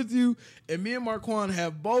agreed with you, and me and Marquand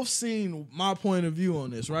have both seen my point of view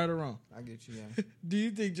on this, right or wrong. I get you. Yeah, Do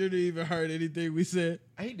you think Junior even heard anything we said?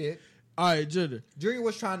 he did. All right, Junior. Junior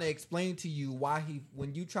was trying to explain to you why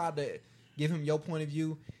when you tried to give him your point of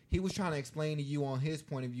view, he was trying to explain to you on his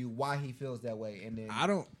point of view why he feels that way, and then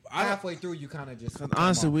halfway through you kind of just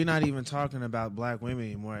Honestly, we're not even talking about black women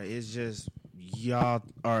anymore. It's just y'all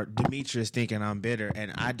or Demetrius thinking I'm bitter,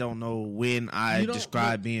 and I don't know when I You don't-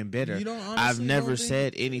 describe being bitter. you don't honestly I've never don't think-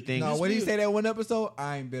 said anything. No, what did he say that one episode?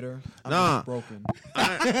 I ain't bitter. I'm Nah. just broken.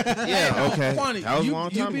 Yeah, okay. Funny. That was a you long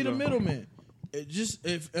time be the ago. middleman. It just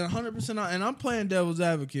if 100%, and I'm playing devil's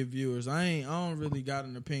advocate, viewers. I don't really got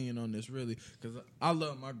an opinion on this really because I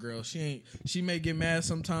love my girl. She may get mad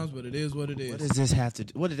sometimes, but it is what it is. What does this have to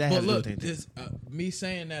do? What did that have to do with anything? This, me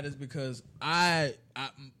saying that is because I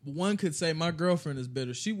one could say my girlfriend is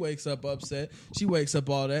bitter. She wakes up upset. She wakes up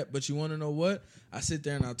all that. But you want to know what? I sit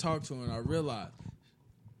there and I talk to her and I realize.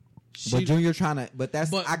 But Junior trying to,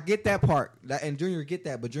 I get that part, and Junior get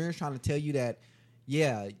that, but Junior's trying to tell you that,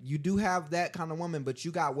 yeah, you do have that kind of woman, but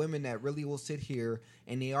you got women that really will sit here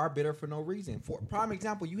and they are bitter for no reason. For prime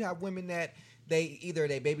example, you have women that either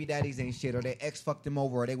they baby daddies ain't shit, or their ex fucked them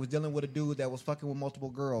over, or they was dealing with a dude that was fucking with multiple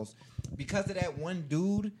girls. Because of that one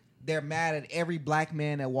dude, they're mad at every black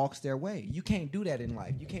man that walks their way. You can't do that in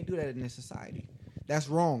life. You can't do that in this society. That's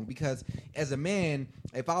wrong, because as a man,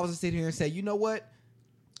 if I was to sit here and say, you know what?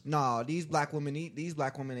 Nah, these black women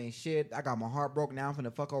ain't shit. I got my heart broke now. I'm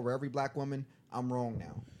finna fuck over every black woman. I'm wrong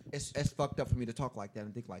now. It's fucked up for me to talk like that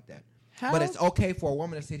and think like that. How? But it's okay for a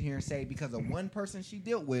woman to sit here and say because of one person she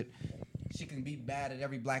dealt with, she can be bad at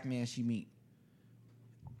every black man she meet.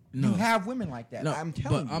 No. You have women like that. No, I'm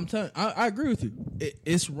telling you. I agree with you.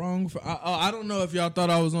 It's wrong for. I don't know if y'all thought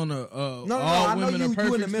I was on a. No, I know you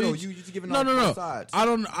in the middle. You just giving both sides. I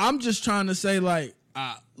don't. I'm just trying to say like,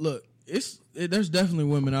 look, there's definitely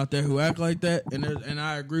women out there who act like that, and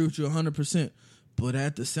I agree with you 100%. But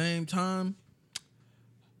at the same time,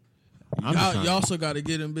 you also got to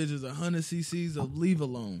get them bitches 100 cc's of leave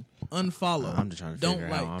alone, unfollow. I'm just trying to figure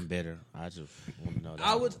out. I'm bitter. I just want to know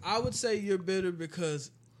that. I would say you're bitter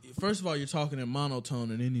because. First of all, you're talking in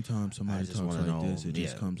monotone, and anytime somebody talks like this, it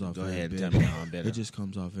just comes off very bitter. Tell me how I'm bitter. It just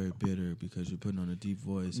comes off very bitter because you're putting on a deep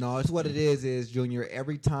voice. No, it's what it is, Junior,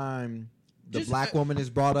 every time the black woman is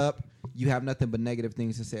brought up, you have nothing but negative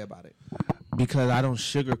things to say about it. Because I don't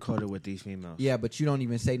sugarcoat it with these females. Yeah, but you don't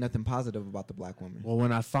even say nothing positive about the black woman. Well,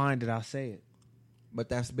 when I find it, I'll say it. But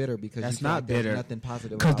that's bitter because that's you not bitter. There's nothing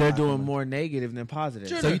positive because they're doing more negative than positive.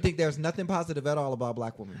 Sure. So you think there's nothing positive at all about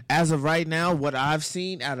black women? As of right now, what I've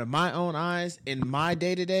seen out of my own eyes in my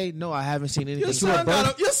day to day, no, I haven't seen anything. Your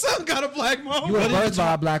son got a black mom. You were birthed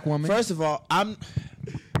by a black woman. First of all,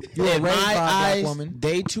 you were raised by a black woman.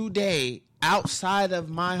 Day to day. Outside of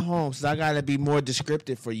my home, so I gotta be more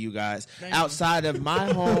descriptive for you guys. Outside of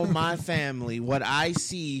my home, my family, what I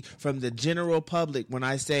see from the general public when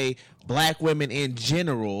I say black women in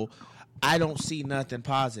general, I don't see nothing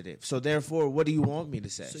positive. So therefore, what do you want me to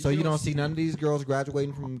say? So you don't see none of these girls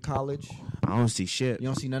graduating from college? I don't see shit. You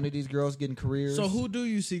don't see none of these girls getting careers? So who do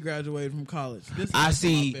you see graduating from college? You want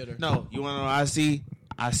to know what I see?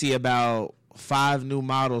 I see about 5 new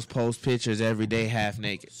models post pictures every day half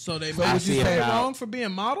naked. So would you say wrong for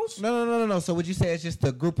being models? No. So would you say it's just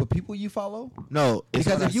a group of people you follow? No.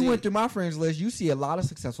 Because if you went through my friends list, you see a lot of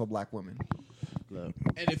successful black women. Look.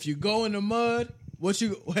 And if you go in the mud, what she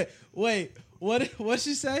say?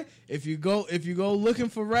 If you go looking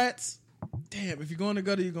for rats, damn, if you go in the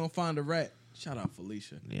gutter, you're gonna find a rat. Shout out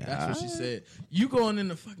Felicia. Yeah, that's what she said. You going in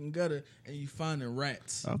the fucking gutter and you finding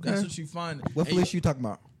rats. Okay. That's what you find. What Felicia you talking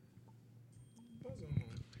about?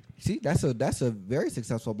 See, that's a very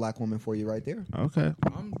successful black woman for you right there. Okay,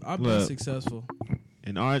 I've been successful.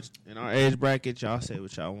 In our age bracket, y'all say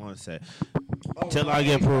what y'all want to say. Till I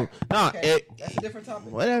get proof. No, okay. That's a different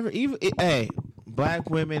topic. Whatever. Hey, black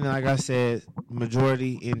women, like I said,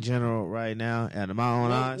 majority in general right now, out of my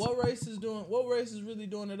own eyes. What race is really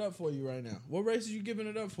doing it up for you right now? What race are you giving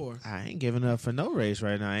it up for? I ain't giving up for no race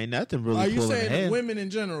right now. Ain't nothing really. Are you saying ahead. Women in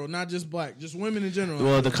general, not just black, just women in general?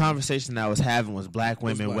 Well, the conversation I was having was black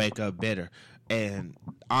women wake up bitter. And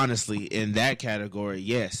honestly, in that category,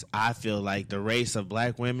 yes, I feel like the race of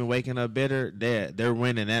black women waking up bitter, they're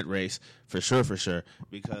winning that race for sure.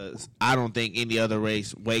 Because I don't think any other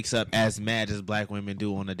race wakes up as mad as black women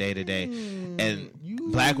do on a day to day. And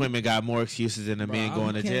black women got more excuses than the men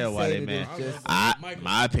going to jail while they mad.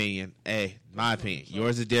 My opinion.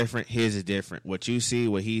 Yours is different. His is different. What you see,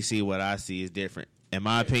 what he see, what I see is different. In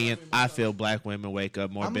my opinion, I feel black women wake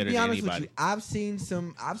up more bitter than anybody. I've seen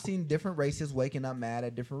different races waking up mad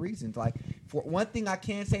at different reasons. Like, for one thing I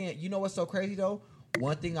can say, you know what's so crazy though?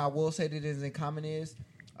 One thing I will say that is in common is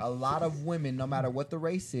a lot of women, no matter what the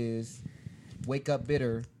race is, wake up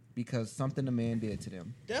bitter because something a man did to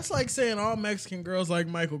them. That's like saying all Mexican girls like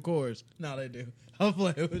Michael Kors. No, they do. I'm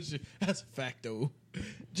playing with you. That's a fact though.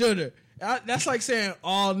 Junior, that's like saying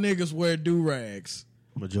all niggas wear do-rags.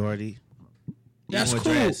 Majority. That's cool,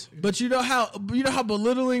 dress. But you know how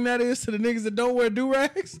belittling that is to the niggas that don't wear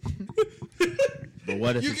do-rags? But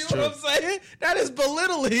what if you it's get true? What I'm saying? That is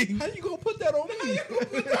belittling. How you gonna put that on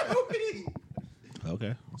me?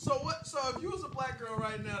 Okay. So if you was a black girl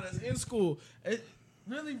right now that's in school,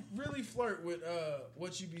 really flirt with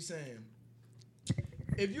what you be saying.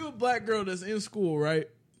 If you a black girl that's in school, right?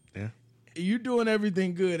 Yeah. You doing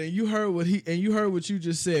everything good, and you heard what you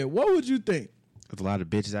just said. What would you think? There's a lot of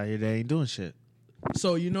bitches out here that ain't doing shit.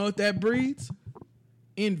 So you know what that breeds?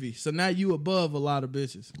 Envy. So now you above a lot of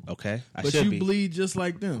bitches. Okay, But you bleed just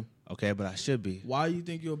like them. Okay, but I should be. Why you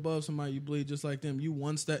think you're above somebody? You bleed just like them. You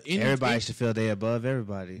one step. Everybody should feel they above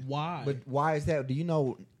everybody. Why? But why is that? Do you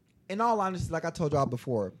know? In all honesty, like I told y'all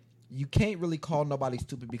before, you can't really call nobody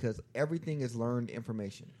stupid because everything is learned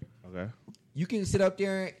information. Okay. You can sit up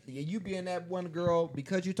there and you being that one girl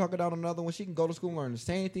because you talking down another one. She can go to school and learn the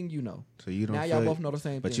same thing you know. So you don't. Now y'all both know the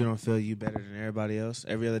same thing. But you don't feel you better than everybody else.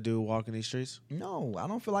 Every other dude walking these streets. No, I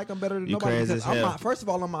don't feel like I'm better than You nobody. crazy Because as hell. first of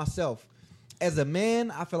all, I'm myself. As a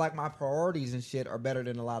man, I feel like my priorities and shit are better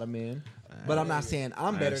than a lot of men. But I'm not saying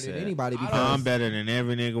I'm better than anybody because I'm better than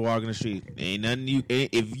every nigga walking the street. Ain't nothing you.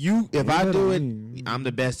 If I do it, I'm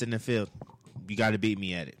the best in the field. You got to beat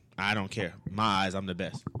me at it. I don't care. My eyes, I'm the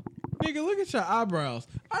best. Nigga, look at your eyebrows.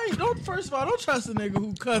 First of all, don't trust a nigga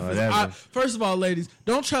who cuff his Whatever. First of all, ladies,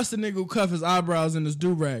 don't trust a nigga who cuff his eyebrows in his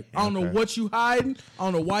do-rag. I don't know what you hiding. I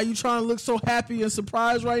don't know why you trying to look so happy and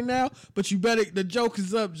surprised right now, but you better, the joke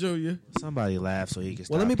is up, Julia. Somebody laugh so he can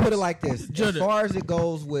stop. Well, let me put it like this. Judge As it. far as it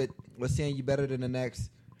goes with saying you better than the next,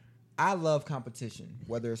 I love competition,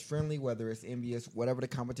 whether it's friendly, whether it's envious, whatever the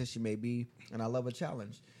competition may be, and I love a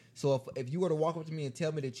challenge. So if you were to walk up to me and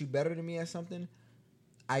tell me that you're better than me at something,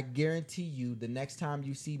 I guarantee you the next time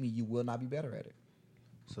you see me, you will not be better at it.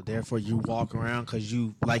 So therefore, you walk around because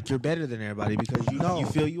you like you're better than everybody because you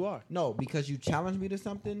feel you are. No, because you challenged me to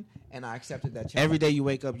something, and I accepted that challenge. Every day you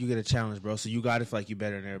wake up, you get a challenge, bro. So you got to feel like you're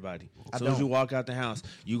better than everybody. As soon as you walk out the house,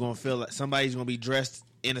 you gonna feel like somebody's gonna be dressed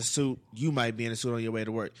in a suit. You might be in a suit on your way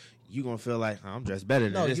to work. You gonna feel like I'm dressed better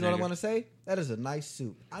than this. No, you know nigga. what I want to say? That is a nice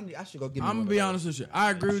suit. I should go get me I'm one gonna be of those. honest with you.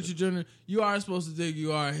 I agree with you, Junior. You are supposed to think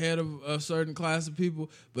you are ahead of a certain class of people,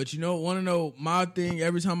 but you want to know my thing.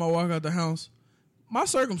 Every time I walk out the house, my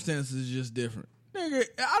circumstances is just different. Nigga,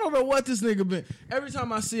 I don't know what this nigga been. Every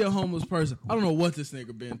time I see a homeless person, I don't know what this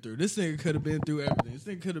nigga been through. This nigga could have been through everything. This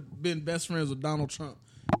nigga could have been best friends with Donald Trump.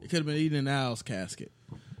 It could have been eating an owl's casket.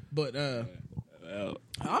 But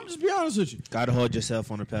I'm just be honest with you. Gotta hold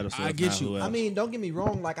yourself on the pedestal. I get you. I mean, don't get me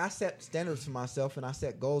wrong. Like, I set standards for myself and I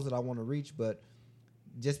set goals that I want to reach, but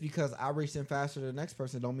just because I reach them faster than the next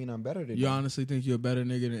person don't mean I'm better than You them. honestly think you're a better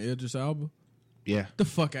nigga than Idris Elba? Yeah. The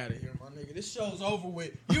fuck out of here, my nigga. This show's over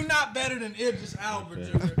with. You not better than Idris Elba,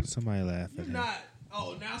 Junior. Somebody laugh You at him. not.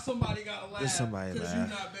 Oh, now somebody got to laugh. There's somebody because laugh.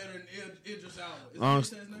 you not better than Idris Elba. Is that what you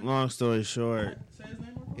say his name? Long story short. Say his name,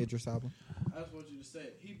 bro? Idris Elba. I just want you to say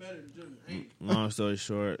it. He better than Junior, ain't he? Long story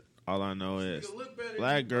short, all I know is Nigga look better than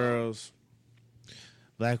black you, girls,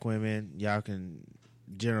 black women, y'all can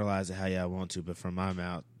generalize it how y'all want to, but from my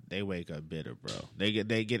mouth, they wake up bitter, bro. They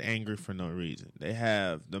get angry for no reason. They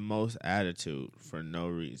have the most attitude for no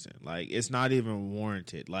reason. Like, it's not even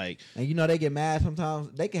warranted. Like, And they get mad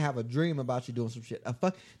sometimes. They can have a dream about you doing some shit.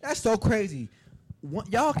 That's so crazy.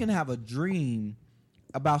 Y'all can have a dream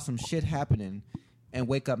about some shit happening and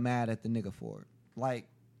wake up mad at the nigga for it. Like,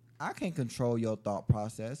 I can't control your thought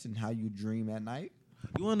process and how you dream at night.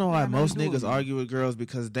 you wanna know why Nothing most to do with niggas me. argue with girls?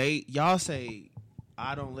 Because y'all say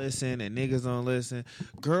I don't listen and niggas don't listen.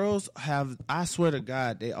 Girls have, I swear to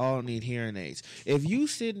God, they all need hearing aids. If you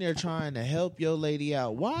sitting there trying to help your lady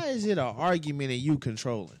out, why is it an argument and you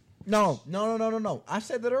controlling? No. I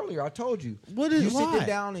said that earlier. I told you. What is you sit why? them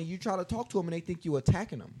down and you try to talk to them and they think you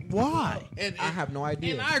attacking them. Why? And I have no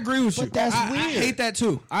idea. And I agree with you. But that's I weird. hate that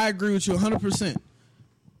too. I agree with you 100%.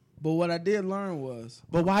 But what I did learn was,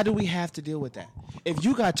 But why do we have to deal with that? If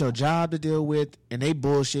you got your job to deal with and they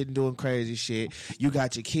bullshitting doing crazy shit, you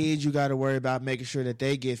got your kids you got to worry about making sure that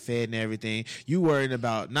they get fed and everything. You worrying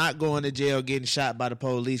about not going to jail, getting shot by the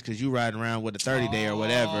police because you riding around with a 30-day or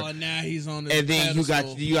whatever. oh, now he's on the And then you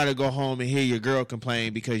pedestal. got to go home and hear your girl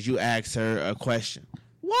complain because you asked her a question.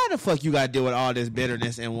 Why the fuck you got to deal with all this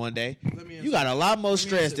bitterness in one day? Let me answer You got a lot more Let me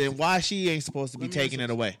stress answer than why she ain't supposed to be Let me taking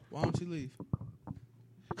answer it away. Why don't you leave?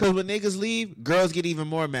 Because when niggas leave, girls get even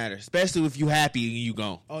more mad, especially if you happy and you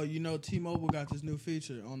gone. Oh, T-Mobile got this new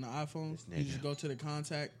feature on the iPhones. You just go to the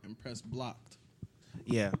contact and press blocked.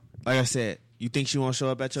 Yeah. Like I said, you think she won't show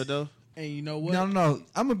up at your door? And you know what? No.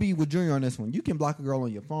 I'm gonna be with Junior on this one. You can block a girl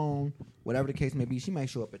on your phone, whatever the case may be. She might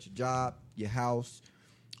show up at your job, your house.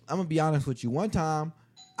 I'm gonna be honest with you. One time,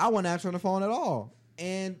 I wasn't answering the phone at all,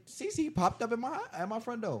 and Cece popped up at my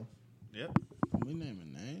front door. Yep. We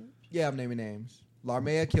naming names. Yeah, I'm naming names.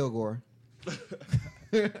 Larmea Kilgore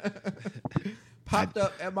popped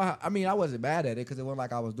up at my. I mean, I wasn't mad at it because it wasn't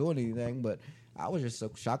like I was doing anything, but I was just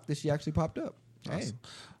so shocked that she actually popped up. Hey,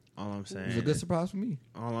 All I'm saying. it was a good surprise for me.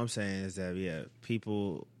 All I'm saying is that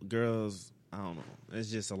girls. I don't know.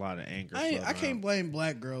 It's just a lot of anger. I can't blame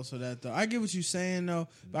black girls for that though. I get what you're saying though,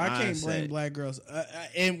 but I can't blame black girls.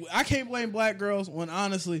 And I can't blame black girls when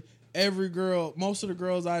honestly every girl, most of the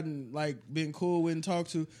girls I like been cool with and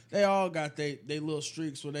talked to, they all got they little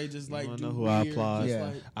streaks where they just like do know who weird. I applaud? Yeah.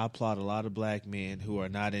 Like, I applaud a lot of black men who are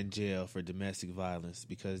not in jail for domestic violence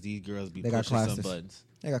because these girls be They got pushing some classes. buttons.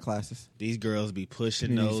 They got classes. These girls be pushing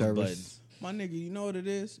Community those service. buttons. my nigga, you know what it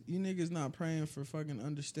is? You niggas not praying for fucking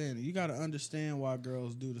understanding. You got to understand why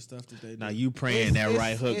girls do the stuff that they do. Now you praying that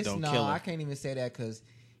right hook It's- don't no, kill I her. can't even say that because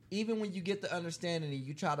even when you get the understanding and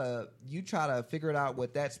you try to figure it out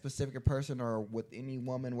with that specific person or with any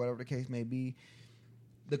woman, whatever the case may be.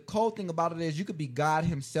 The cold thing about it is you could be God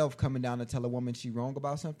himself coming down to tell a woman she wrong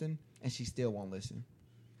about something and she still won't listen.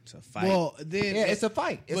 It's a fight. Well, then Yeah, it's a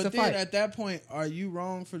fight. It's but a then fight. at that point, are you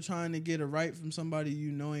wrong for trying to get a right from somebody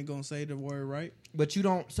you know ain't gonna say the word right? But you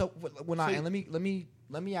don't. So when I See- and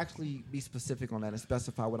let me actually be specific on that and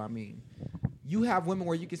specify what I mean. You have women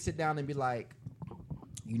where you can sit down and be like,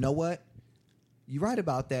 you know what, you're right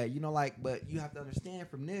about that. You know, like, but you have to understand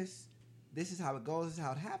from this. This is how it goes. This is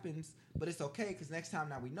how it happens. But it's okay because next time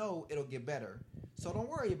now we know it'll get better. So don't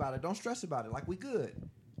worry about it. Don't stress about it. Like we good.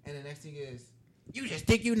 And the next thing is, you just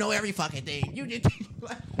think you know every fucking thing. You just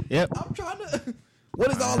like, Yep. I'm trying to. What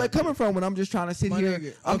is all that coming from when I'm just trying to sit My here?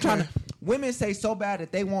 nigga, I'm okay. trying to. Women say so bad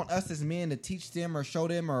that they want us as men to teach them or show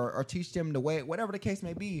them or teach them the way, whatever the case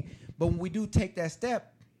may be. But when we do take that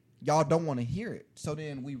step, y'all don't want to hear it. So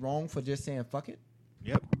then we wrong for just saying fuck it.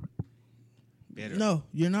 Yep. Better. No,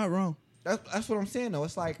 you're not wrong. That's what I'm saying though.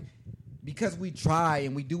 It's like because we try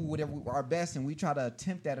and we do whatever our best and we try to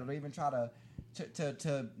attempt at it or even try to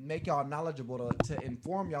make y'all knowledgeable to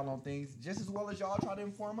inform y'all on things just as well as y'all try to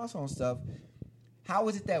inform us on stuff. How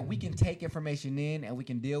is it that we can take information in and we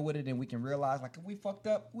can deal with it and we can realize like if we fucked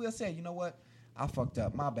up, we'll say, you know what, I fucked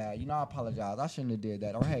up, my bad. You know, I apologize. I shouldn't have did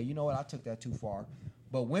that. Or hey, you know what, I took that too far.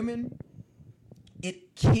 But women,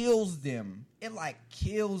 it kills them. It like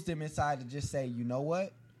kills them inside to just say, you know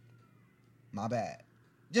what, my bad.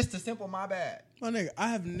 Just a simple my bad. My nigga, I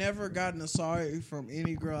have never gotten a sorry from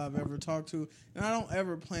any girl I've ever talked to, and I don't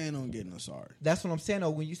ever plan on getting a sorry. That's what I'm saying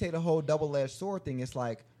though. When you say the whole double-edged sword thing, it's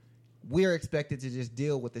like we're expected to just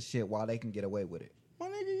deal with the shit while they can get away with it. My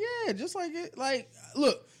nigga, yeah, just like it. Like,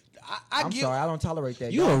 look, I I'm get. sorry, I don't tolerate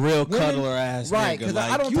that. You Y'all- a real women- cuddler ass right? nigga. Because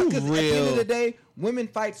Like, I don't. you Because at the end of real- the day, women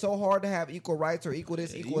fight so hard to have equal rights or equal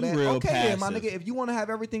this, equal You that. real Okay, then, my passive. nigga, if you want to have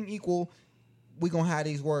everything equal, we gonna have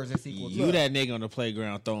these words that's equal. You Look, that nigga on the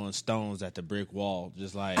playground throwing stones at the brick wall,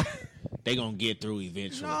 just like they gonna get through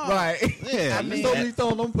eventually. No. right? Yeah, I you mean, know these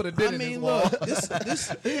stones don't put a dent I in this mean, wall. look,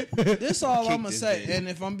 this all Kick I'm gonna this say, bitch. and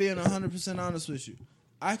if I'm being 100% honest with you,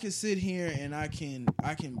 I can sit here and I can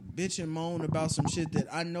bitch and moan about some shit that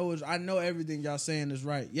I know everything y'all saying is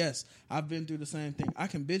right. Yes, I've been through the same thing. I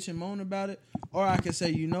can bitch and moan about it, or I can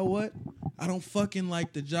say, you know what? I don't fucking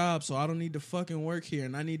like the job, so I don't need to fucking work here,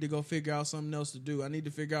 and I need to go figure out something else to do. I need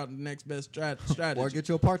to figure out the next best strategy. or get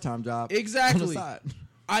you a part-time job. Exactly. On the side.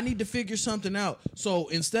 I need to figure something out. So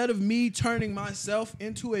instead of me turning myself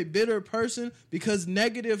into a bitter person because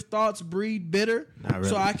negative thoughts breed bitter, Not really.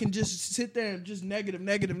 so I can just sit there and just negative.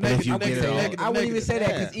 if you I get wouldn't, it all- I wouldn't even say that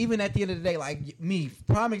Yeah. because even at the end of the day, like me,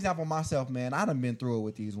 prime example myself, man, I done been through it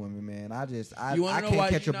with these women, man. I You wanna know can't why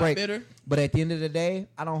catch you're a not break. bitter? But at the end of the day,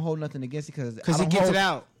 I don't hold nothing against it because Because he gets it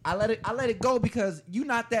out. I let it go because you're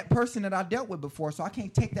not that person that I dealt with before, so I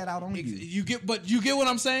can't take that out on you. You get what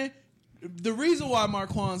I'm saying? The reason why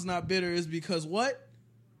Marquand's not bitter is because what?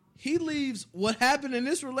 He leaves what happened in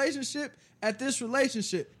this relationship at this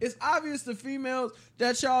relationship. It's obvious the females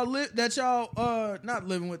that y'all not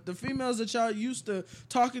living with, the females that y'all used to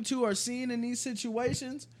talking to or seeing in these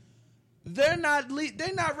situations, they're not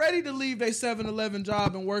ready to leave their 7-Eleven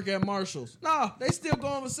job and work at Marshall's. Nah, they still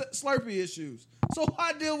going with Slurpee issues. So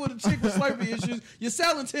why deal with a chick with Slurpee issues? You're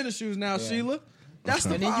selling tennis shoes now, Sheila. That's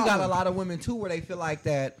the And then problem. you got a lot of women too where they feel like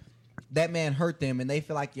that man hurt them, and they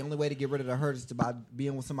feel like the only way to get rid of the hurt is by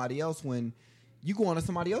being with somebody else. When you go on to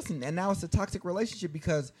somebody else, and now it's a toxic relationship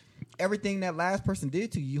because everything that last person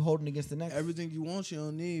did to you, you holding against the next. Everything you want, you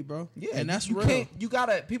don't need, bro. Yeah, and that's you real.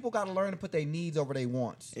 People gotta learn to put their needs over their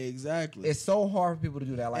wants. Exactly. It's so hard for people to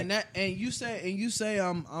do that. Like, and you say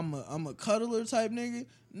I'm a cuddler type nigga.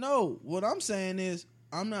 No, what I'm saying is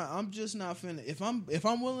I'm just not finna. If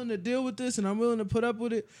I'm willing to deal with this and I'm willing to put up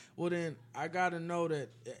with it, well then I gotta know that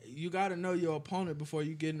you gotta know your opponent before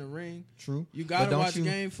you get in the ring. True. You gotta watch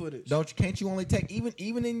game footage. Can't you only take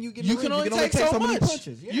even in you get you in can the only ring, take so much.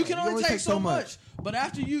 Punches. Yeah, you can only take so much. But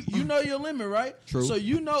after you know your limit, right? True. So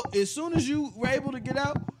you know as soon as you were able to get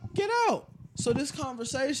out. So this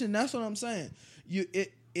conversation, that's what I'm saying.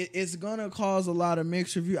 It's gonna cause a lot of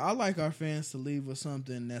mixed review. I like our fans to leave with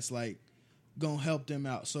something that's like gonna help them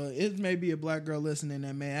out. So it may be a black girl listening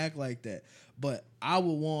that may act like that, but I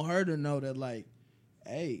would want her to know that like,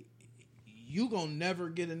 hey, you gonna never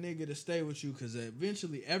get a nigga to stay with you because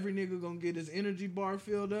eventually every nigga gonna get his energy bar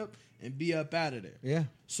filled up and be up out of there. Yeah.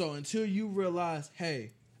 So until you realize,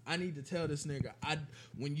 hey, I need to tell this nigga,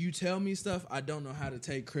 when you tell me stuff, I don't know how to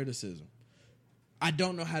take criticism. I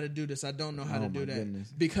don't know how to do this. I don't know how to do that.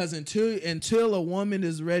 Goodness. Because until a woman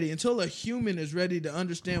is ready, until a human is ready to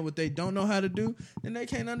understand what they don't know how to do, then they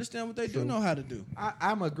can't understand what they do know how to do.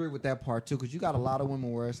 I'm agree with that part too, because you got a lot of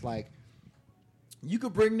women where it's like you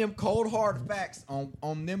could bring them cold hard facts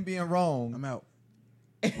on them being wrong. I'm out.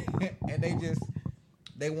 And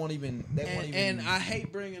they won't even. And I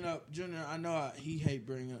hate bringing up Junior. I know he hate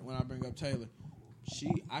bringing when I bring up Taylor.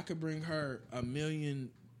 I could bring her a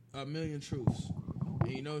million truths. And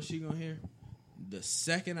you know what she gonna hear? The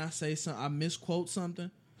second I say something, I misquote something.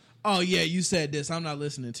 Oh yeah, you said this. I'm not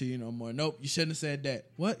listening to you no more. Nope, you shouldn't have said that.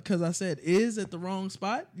 What? Because I said is at the wrong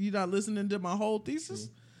spot. You not listening to my whole thesis.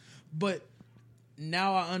 But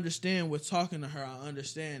now I understand with talking to her. I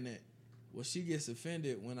understand that. Well, she gets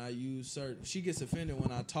offended when I use certain. She gets offended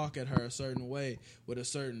when I talk at her a certain way with a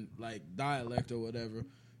certain like dialect or whatever.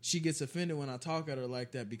 She gets offended when I talk at her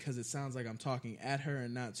like that because it sounds like I'm talking at her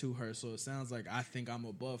and not to her. So it sounds like I think I'm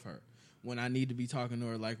above her when I need to be talking to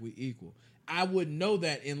her like we equal. I wouldn't know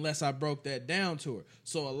that unless I broke that down to her.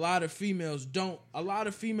 So a lot of females don't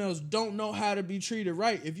know how to be treated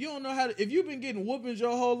right. If you don't know how to, if you've been getting whoopings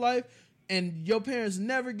your whole life and your parents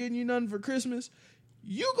never getting you nothing for Christmas,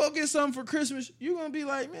 you go get something for Christmas, you're going to be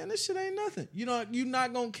like, man, this shit ain't nothing. You're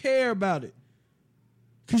not going to care about it.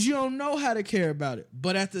 Because you don't know how to care about it.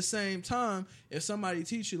 But at the same time, if somebody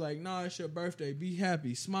teach you like, nah, it's your birthday, be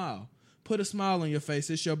happy, smile. Put a smile on your face.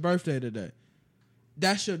 It's your birthday today.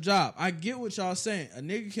 That's your job. I get what y'all saying. A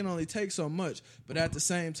nigga can only take so much. But at the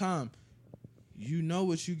same time, you know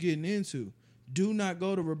what you getting into. Do not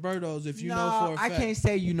go to Roberto's if you know for a fact. I can't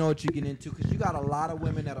say you know what you're getting into because you got a lot of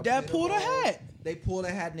women that pull the hat. They pull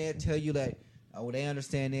the hat and they'll tell you that, oh, they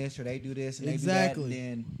understand this or they do this and exactly. They do that.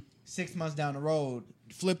 And then 6 months down the road,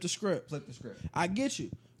 flip the script. I get you.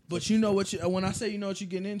 But you know what when I say you know what you're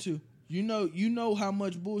getting into, you know how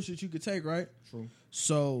much bullshit you could take, right? True.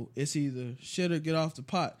 So it's either shit or get off the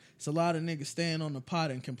pot. It's a lot of niggas staying on the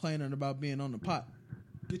pot and complaining about being on the pot.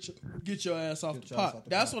 Get your ass off the pot.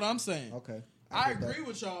 That's what I'm saying. Okay. I agree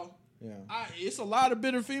with y'all. Yeah. It's a lot of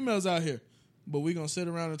bitter females out here. But we gonna sit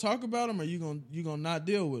around and talk about them, or you gonna not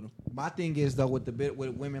deal with them? My thing is though with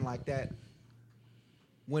women like that,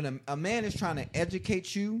 when a man is trying to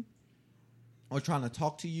educate you or trying to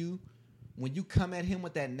talk to you, when you come at him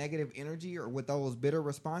with that negative energy or with those bitter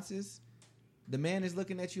responses, the man is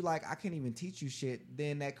looking at you like, I can't even teach you shit.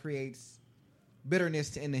 Then that creates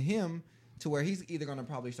bitterness into him to where he's either going to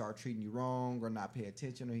probably start treating you wrong or not pay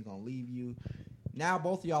attention or he's going to leave you. Now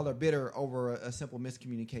both of y'all are bitter over a simple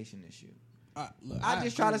miscommunication issue. I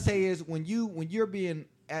just try to say is when you're being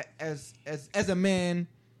as a man,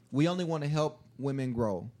 we only want to help women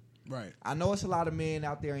grow. Right. I know it's a lot of men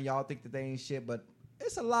out there and y'all think that they ain't shit, but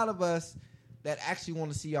it's a lot of us that actually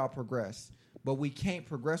want to see y'all progress. But we can't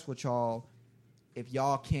progress with y'all if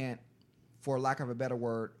y'all can't, for lack of a better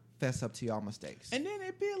word, fess up to y'all mistakes. And then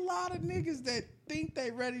it be a lot of niggas that think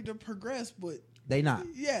they ready to progress, but they not.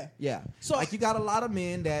 Yeah. Yeah. So like you got a lot of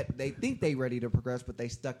men that they think they ready to progress, but they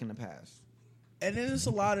stuck in the past. And then it's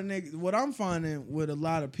a lot of niggas. What I'm finding with a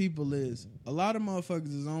lot of people is a lot of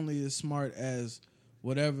motherfuckers is only as smart as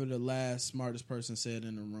whatever the last smartest person said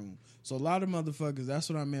in the room. So a lot of motherfuckers, that's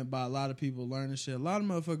what I meant by a lot of people learning shit. A lot of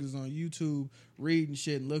motherfuckers on YouTube reading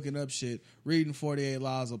shit and looking up shit, reading 48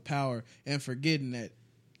 Laws of Power and forgetting that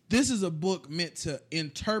this is a book meant to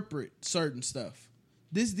interpret certain stuff.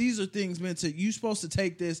 These are things meant to, you supposed to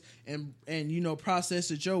take this and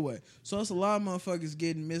process it your way. So it's a lot of motherfuckers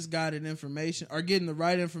getting misguided information or getting the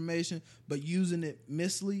right information but using it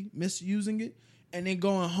misusing it, and then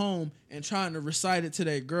going home and trying to recite it to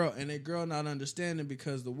that girl, and that girl not understanding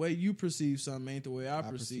because the way you perceive something ain't the way I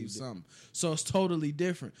perceive something. So it's totally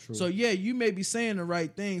different. True. So yeah, you may be saying the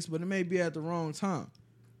right things, but it may be at the wrong time.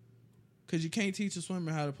 Because you can't teach a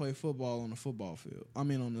swimmer how to play football on a football field. I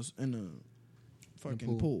mean, in the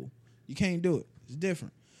fucking pool. You can't do it. It's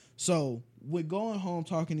different. So with going home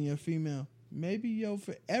talking to your female, maybe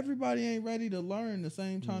everybody ain't ready to learn the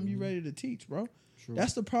same time you ready to teach, bro. True.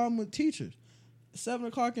 That's the problem with teachers. 7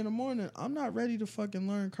 o'clock in the morning, I'm not ready to fucking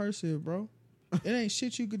learn cursive, bro. It ain't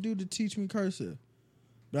shit you could do to teach me cursive.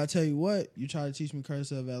 But I tell you what, you try to teach me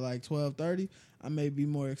cursive at like 12:30, I may be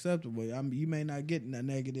more acceptable. You may not get in a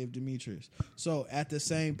negative Demetrius. So at the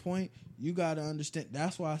same point, you got to understand.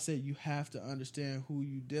 That's why I said you have to understand who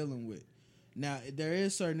you dealing with. Now, there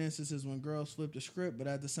is certain instances when girls flip the script, but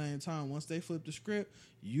at the same time, once they flip the script,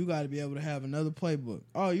 you got to be able to have another playbook.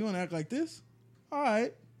 Oh, you want to act like this? All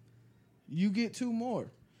right. You get 2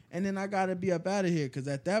 more. And then I got to be up out of here because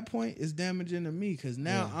at that point, it's damaging to me because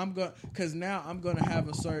now I'm going to have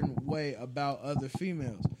a certain way about other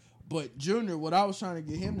females. But Junior, what I was trying to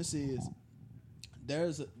get him to see is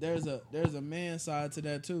there's a man side to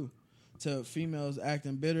that too. To females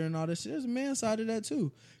acting bitter and all this shit. There's a man side of that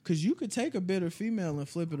too. Because you could take a bitter female and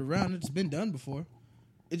flip it around. It's been done before.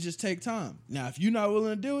 It just take time. Now, if you're not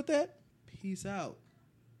willing to deal with that, peace out.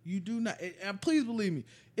 You do not. And please believe me,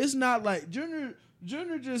 it's not like Junior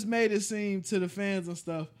just made it seem to the fans and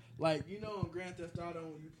stuff like, you know, in Grand Theft Auto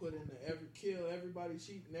when you put in the kill everybody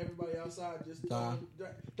cheating, everybody outside just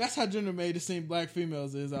that's how Junior made it seem black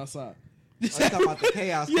females is outside. Oh, you talking about the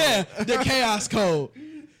chaos code. Yeah, the chaos code.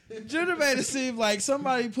 Junior made it seem like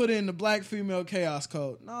somebody put in the black female chaos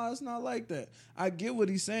code. No, it's not like that. I get what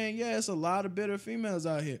he's saying. Yeah, it's a lot of bitter females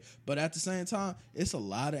out here. But at the same time, it's a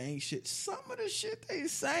lot of ain't shit. Some of the shit they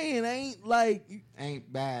saying ain't like...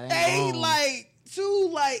 Ain't bad. Ain't like... Too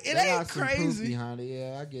like... It ain't crazy. Behind it.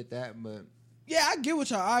 Yeah, I get that, but... Yeah, I get what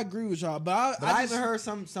y'all... I agree with y'all. But I even heard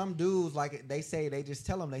some dudes, like, they say... They just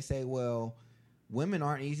tell them, they say, well, women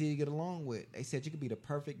aren't easy to get along with. They said you could be the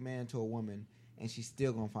perfect man to a woman... and she's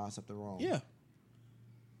still gonna find something wrong. Yeah,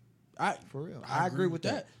 for real. I agree with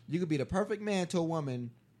that. You could be the perfect man to a woman,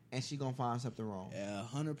 and she gonna find something wrong. Yeah,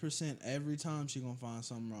 100%. Every time she gonna find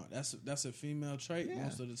something wrong. That's a female trait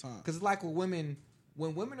most of the time. Because it's like with women,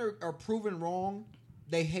 when women are proven wrong,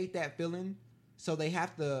 they hate that feeling, so they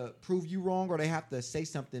have to prove you wrong, or they have to say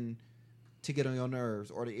something to get on your nerves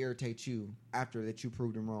or to irritate you after that you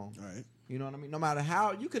proved them wrong. Right. You know what I mean? No matter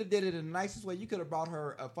how, you could have did it in the nicest way. You could have brought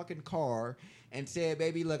her a fucking car and said,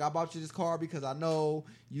 baby, look, I bought you this car because I know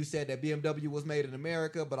you said that BMW was made in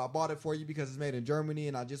America, but I bought it for you because it's made in Germany,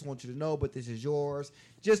 and I just want you to know, but this is yours.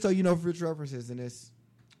 Just so you know for future references, and it's,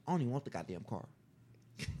 I don't even want the goddamn car.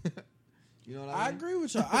 You know what I mean? I agree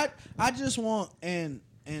with y'all. I just want, and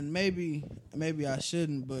maybe I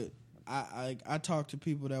shouldn't, but I talk to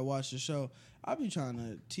people that watch the show. I be trying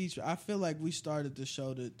to teach. I feel like we started the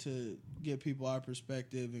show to give people our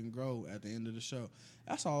perspective and grow at the end of the show.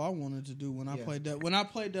 That's all I wanted to do when I play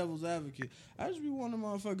devil's advocate. I just be wanting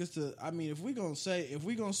motherfuckers to. I mean, if we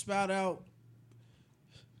gonna spout out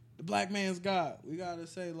the black man's God, we gotta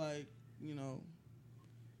say, like, you know,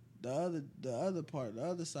 the other part, the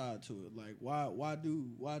other side to it. Like, why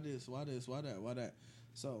this, why that.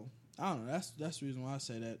 So I don't know. That's the reason why I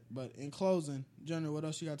say that. But in closing, Junior, what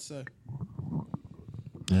else you got to say?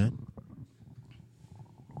 Yeah.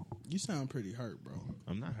 You sound pretty hurt, bro.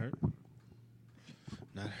 I'm not hurt.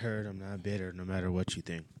 Not hurt. I'm not bitter. No matter what you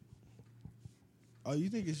think. Oh, you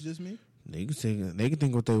think it's just me? They can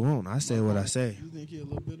think what they want. I say what I say. You think you're a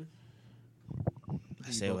little bitter?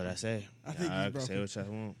 I say what I say. I think I can say what I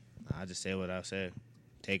want. I just say what I say.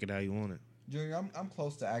 Take it how you want it. Junior, I'm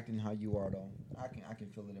close to acting how you are, though. I can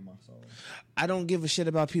feel it in my soul. I don't give a shit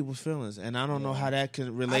about people's feelings, and I don't know how that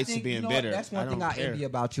can relate to being bitter. That's one thing I envy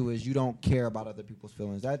about you is you don't care about other people's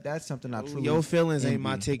feelings. That's something I truly Your feelings envy. ain't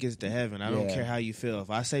my tickets to heaven. I don't care how you feel. If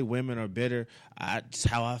I say women are bitter, it's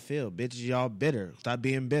how I feel. Bitches, y'all bitter. Stop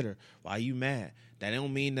being bitter. Why you mad? That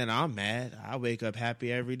don't mean that I'm mad. I wake up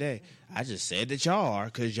happy every day. I just said that y'all are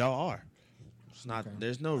because y'all are. It's not. Okay.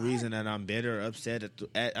 There's no reason that I'm bitter or upset.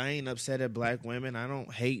 I ain't upset at black women. I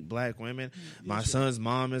don't hate black women. My son's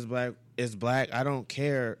mom is black. I don't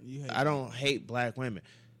care. I don't hate black women.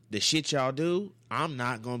 The shit y'all do, I'm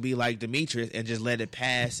not going to be like Demetrius and just let it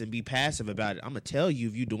pass and be passive about it. I'm going to tell you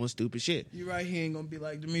if you doing stupid shit. You're right. He ain't going to be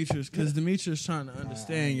like Demetrius because Demetrius trying to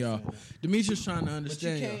understand y'all. Demetrius trying to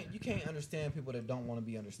understand y'all. You can't understand people that don't want to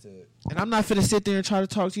be understood. And I'm not finna sit there and try to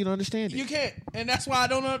talk to you to understand it. You can't. And that's why I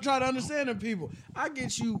don't try to understand them people. I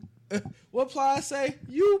get you. What Ply say?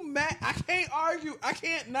 You mad? I can't argue. I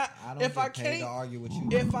can't not. I don't get paid to argue with you.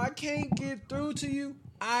 If I can't get through to you,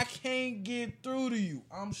 I can't get through to you.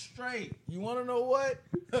 I'm straight. You want to know what?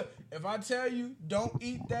 If I tell you, don't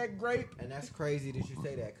eat that grape. And that's crazy that you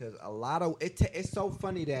say that because a lot of it's so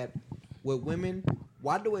funny that with women,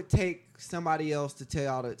 why do it take somebody else to tell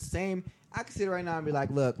y'all the same? I can sit right now and be like,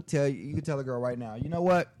 look, you can tell a girl right now, you know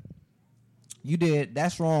what? You did,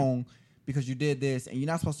 that's wrong because you did this, and you're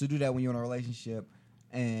not supposed to do that when you're in a relationship,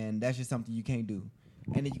 and that's just something you can't do.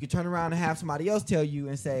 And then you can turn around and have somebody else tell you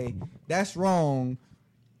and say, that's wrong.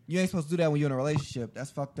 You ain't supposed to do that when you're in a relationship.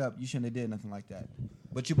 That's fucked up. You shouldn't have did nothing like that.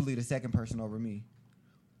 But you believe the second person over me.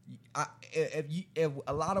 If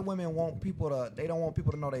a lot of women want people to, they don't want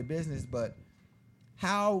people to know their business, but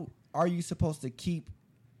how are you supposed to keep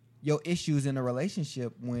your issues in a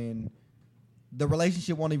relationship when the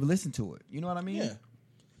relationship won't even listen to it? You know what I mean? Yeah.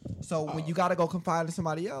 So when you got to go confide in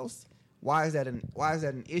somebody else, why is that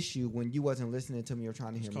an issue when you wasn't listening to me or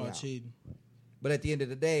trying to hear me out? It's called cheating. But at the end of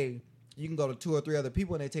the day, you can go to 2 or 3 other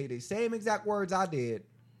people and they tell you the same exact words I did,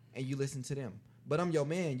 and you listen to them. But I'm your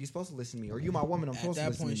man. You're supposed to listen to me. Or you my woman. I'm supposed to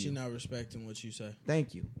listen to you. At that point, she's not respecting what you say.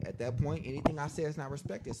 Thank you. At that point, anything I say is not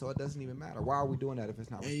respected, so it doesn't even matter. Why are we doing that if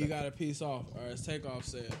it's not respected? And you got to piece off. Or as Takeoff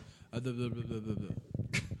said, I'm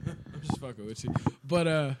just fucking with you. But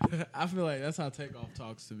I feel like that's how Takeoff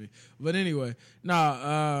talks to me. But anyway,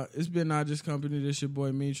 it's been Not Just Company. This your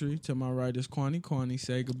boy Mitri. To my right is Kwani. Kwani,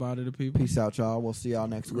 say goodbye to the people. Peace out, y'all. We'll see y'all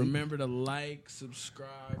next week. Remember to like,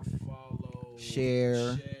 subscribe, follow,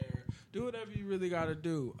 share. Do whatever you really got to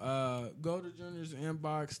do. Go to Junior's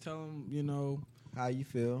inbox. Tell him, how you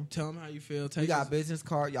feel. Tell him how you feel. We got business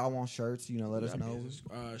card. Y'all want shirts, let us know.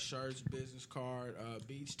 Shirts, business card,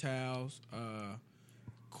 beach towels.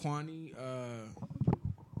 Kwani,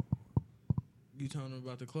 you telling them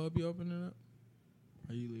about the club you opening up?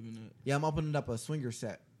 Are you leaving it? Yeah, I'm opening up a swinger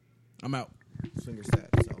set. I'm out. Swinger set.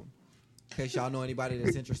 So, in case y'all know anybody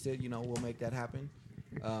that's interested, we'll make that happen.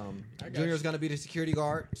 Junior's going to be the security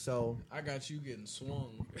guard, so. I got you getting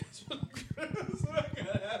swung. That's what I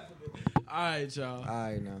got happening. All right, y'all. All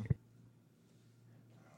right, now.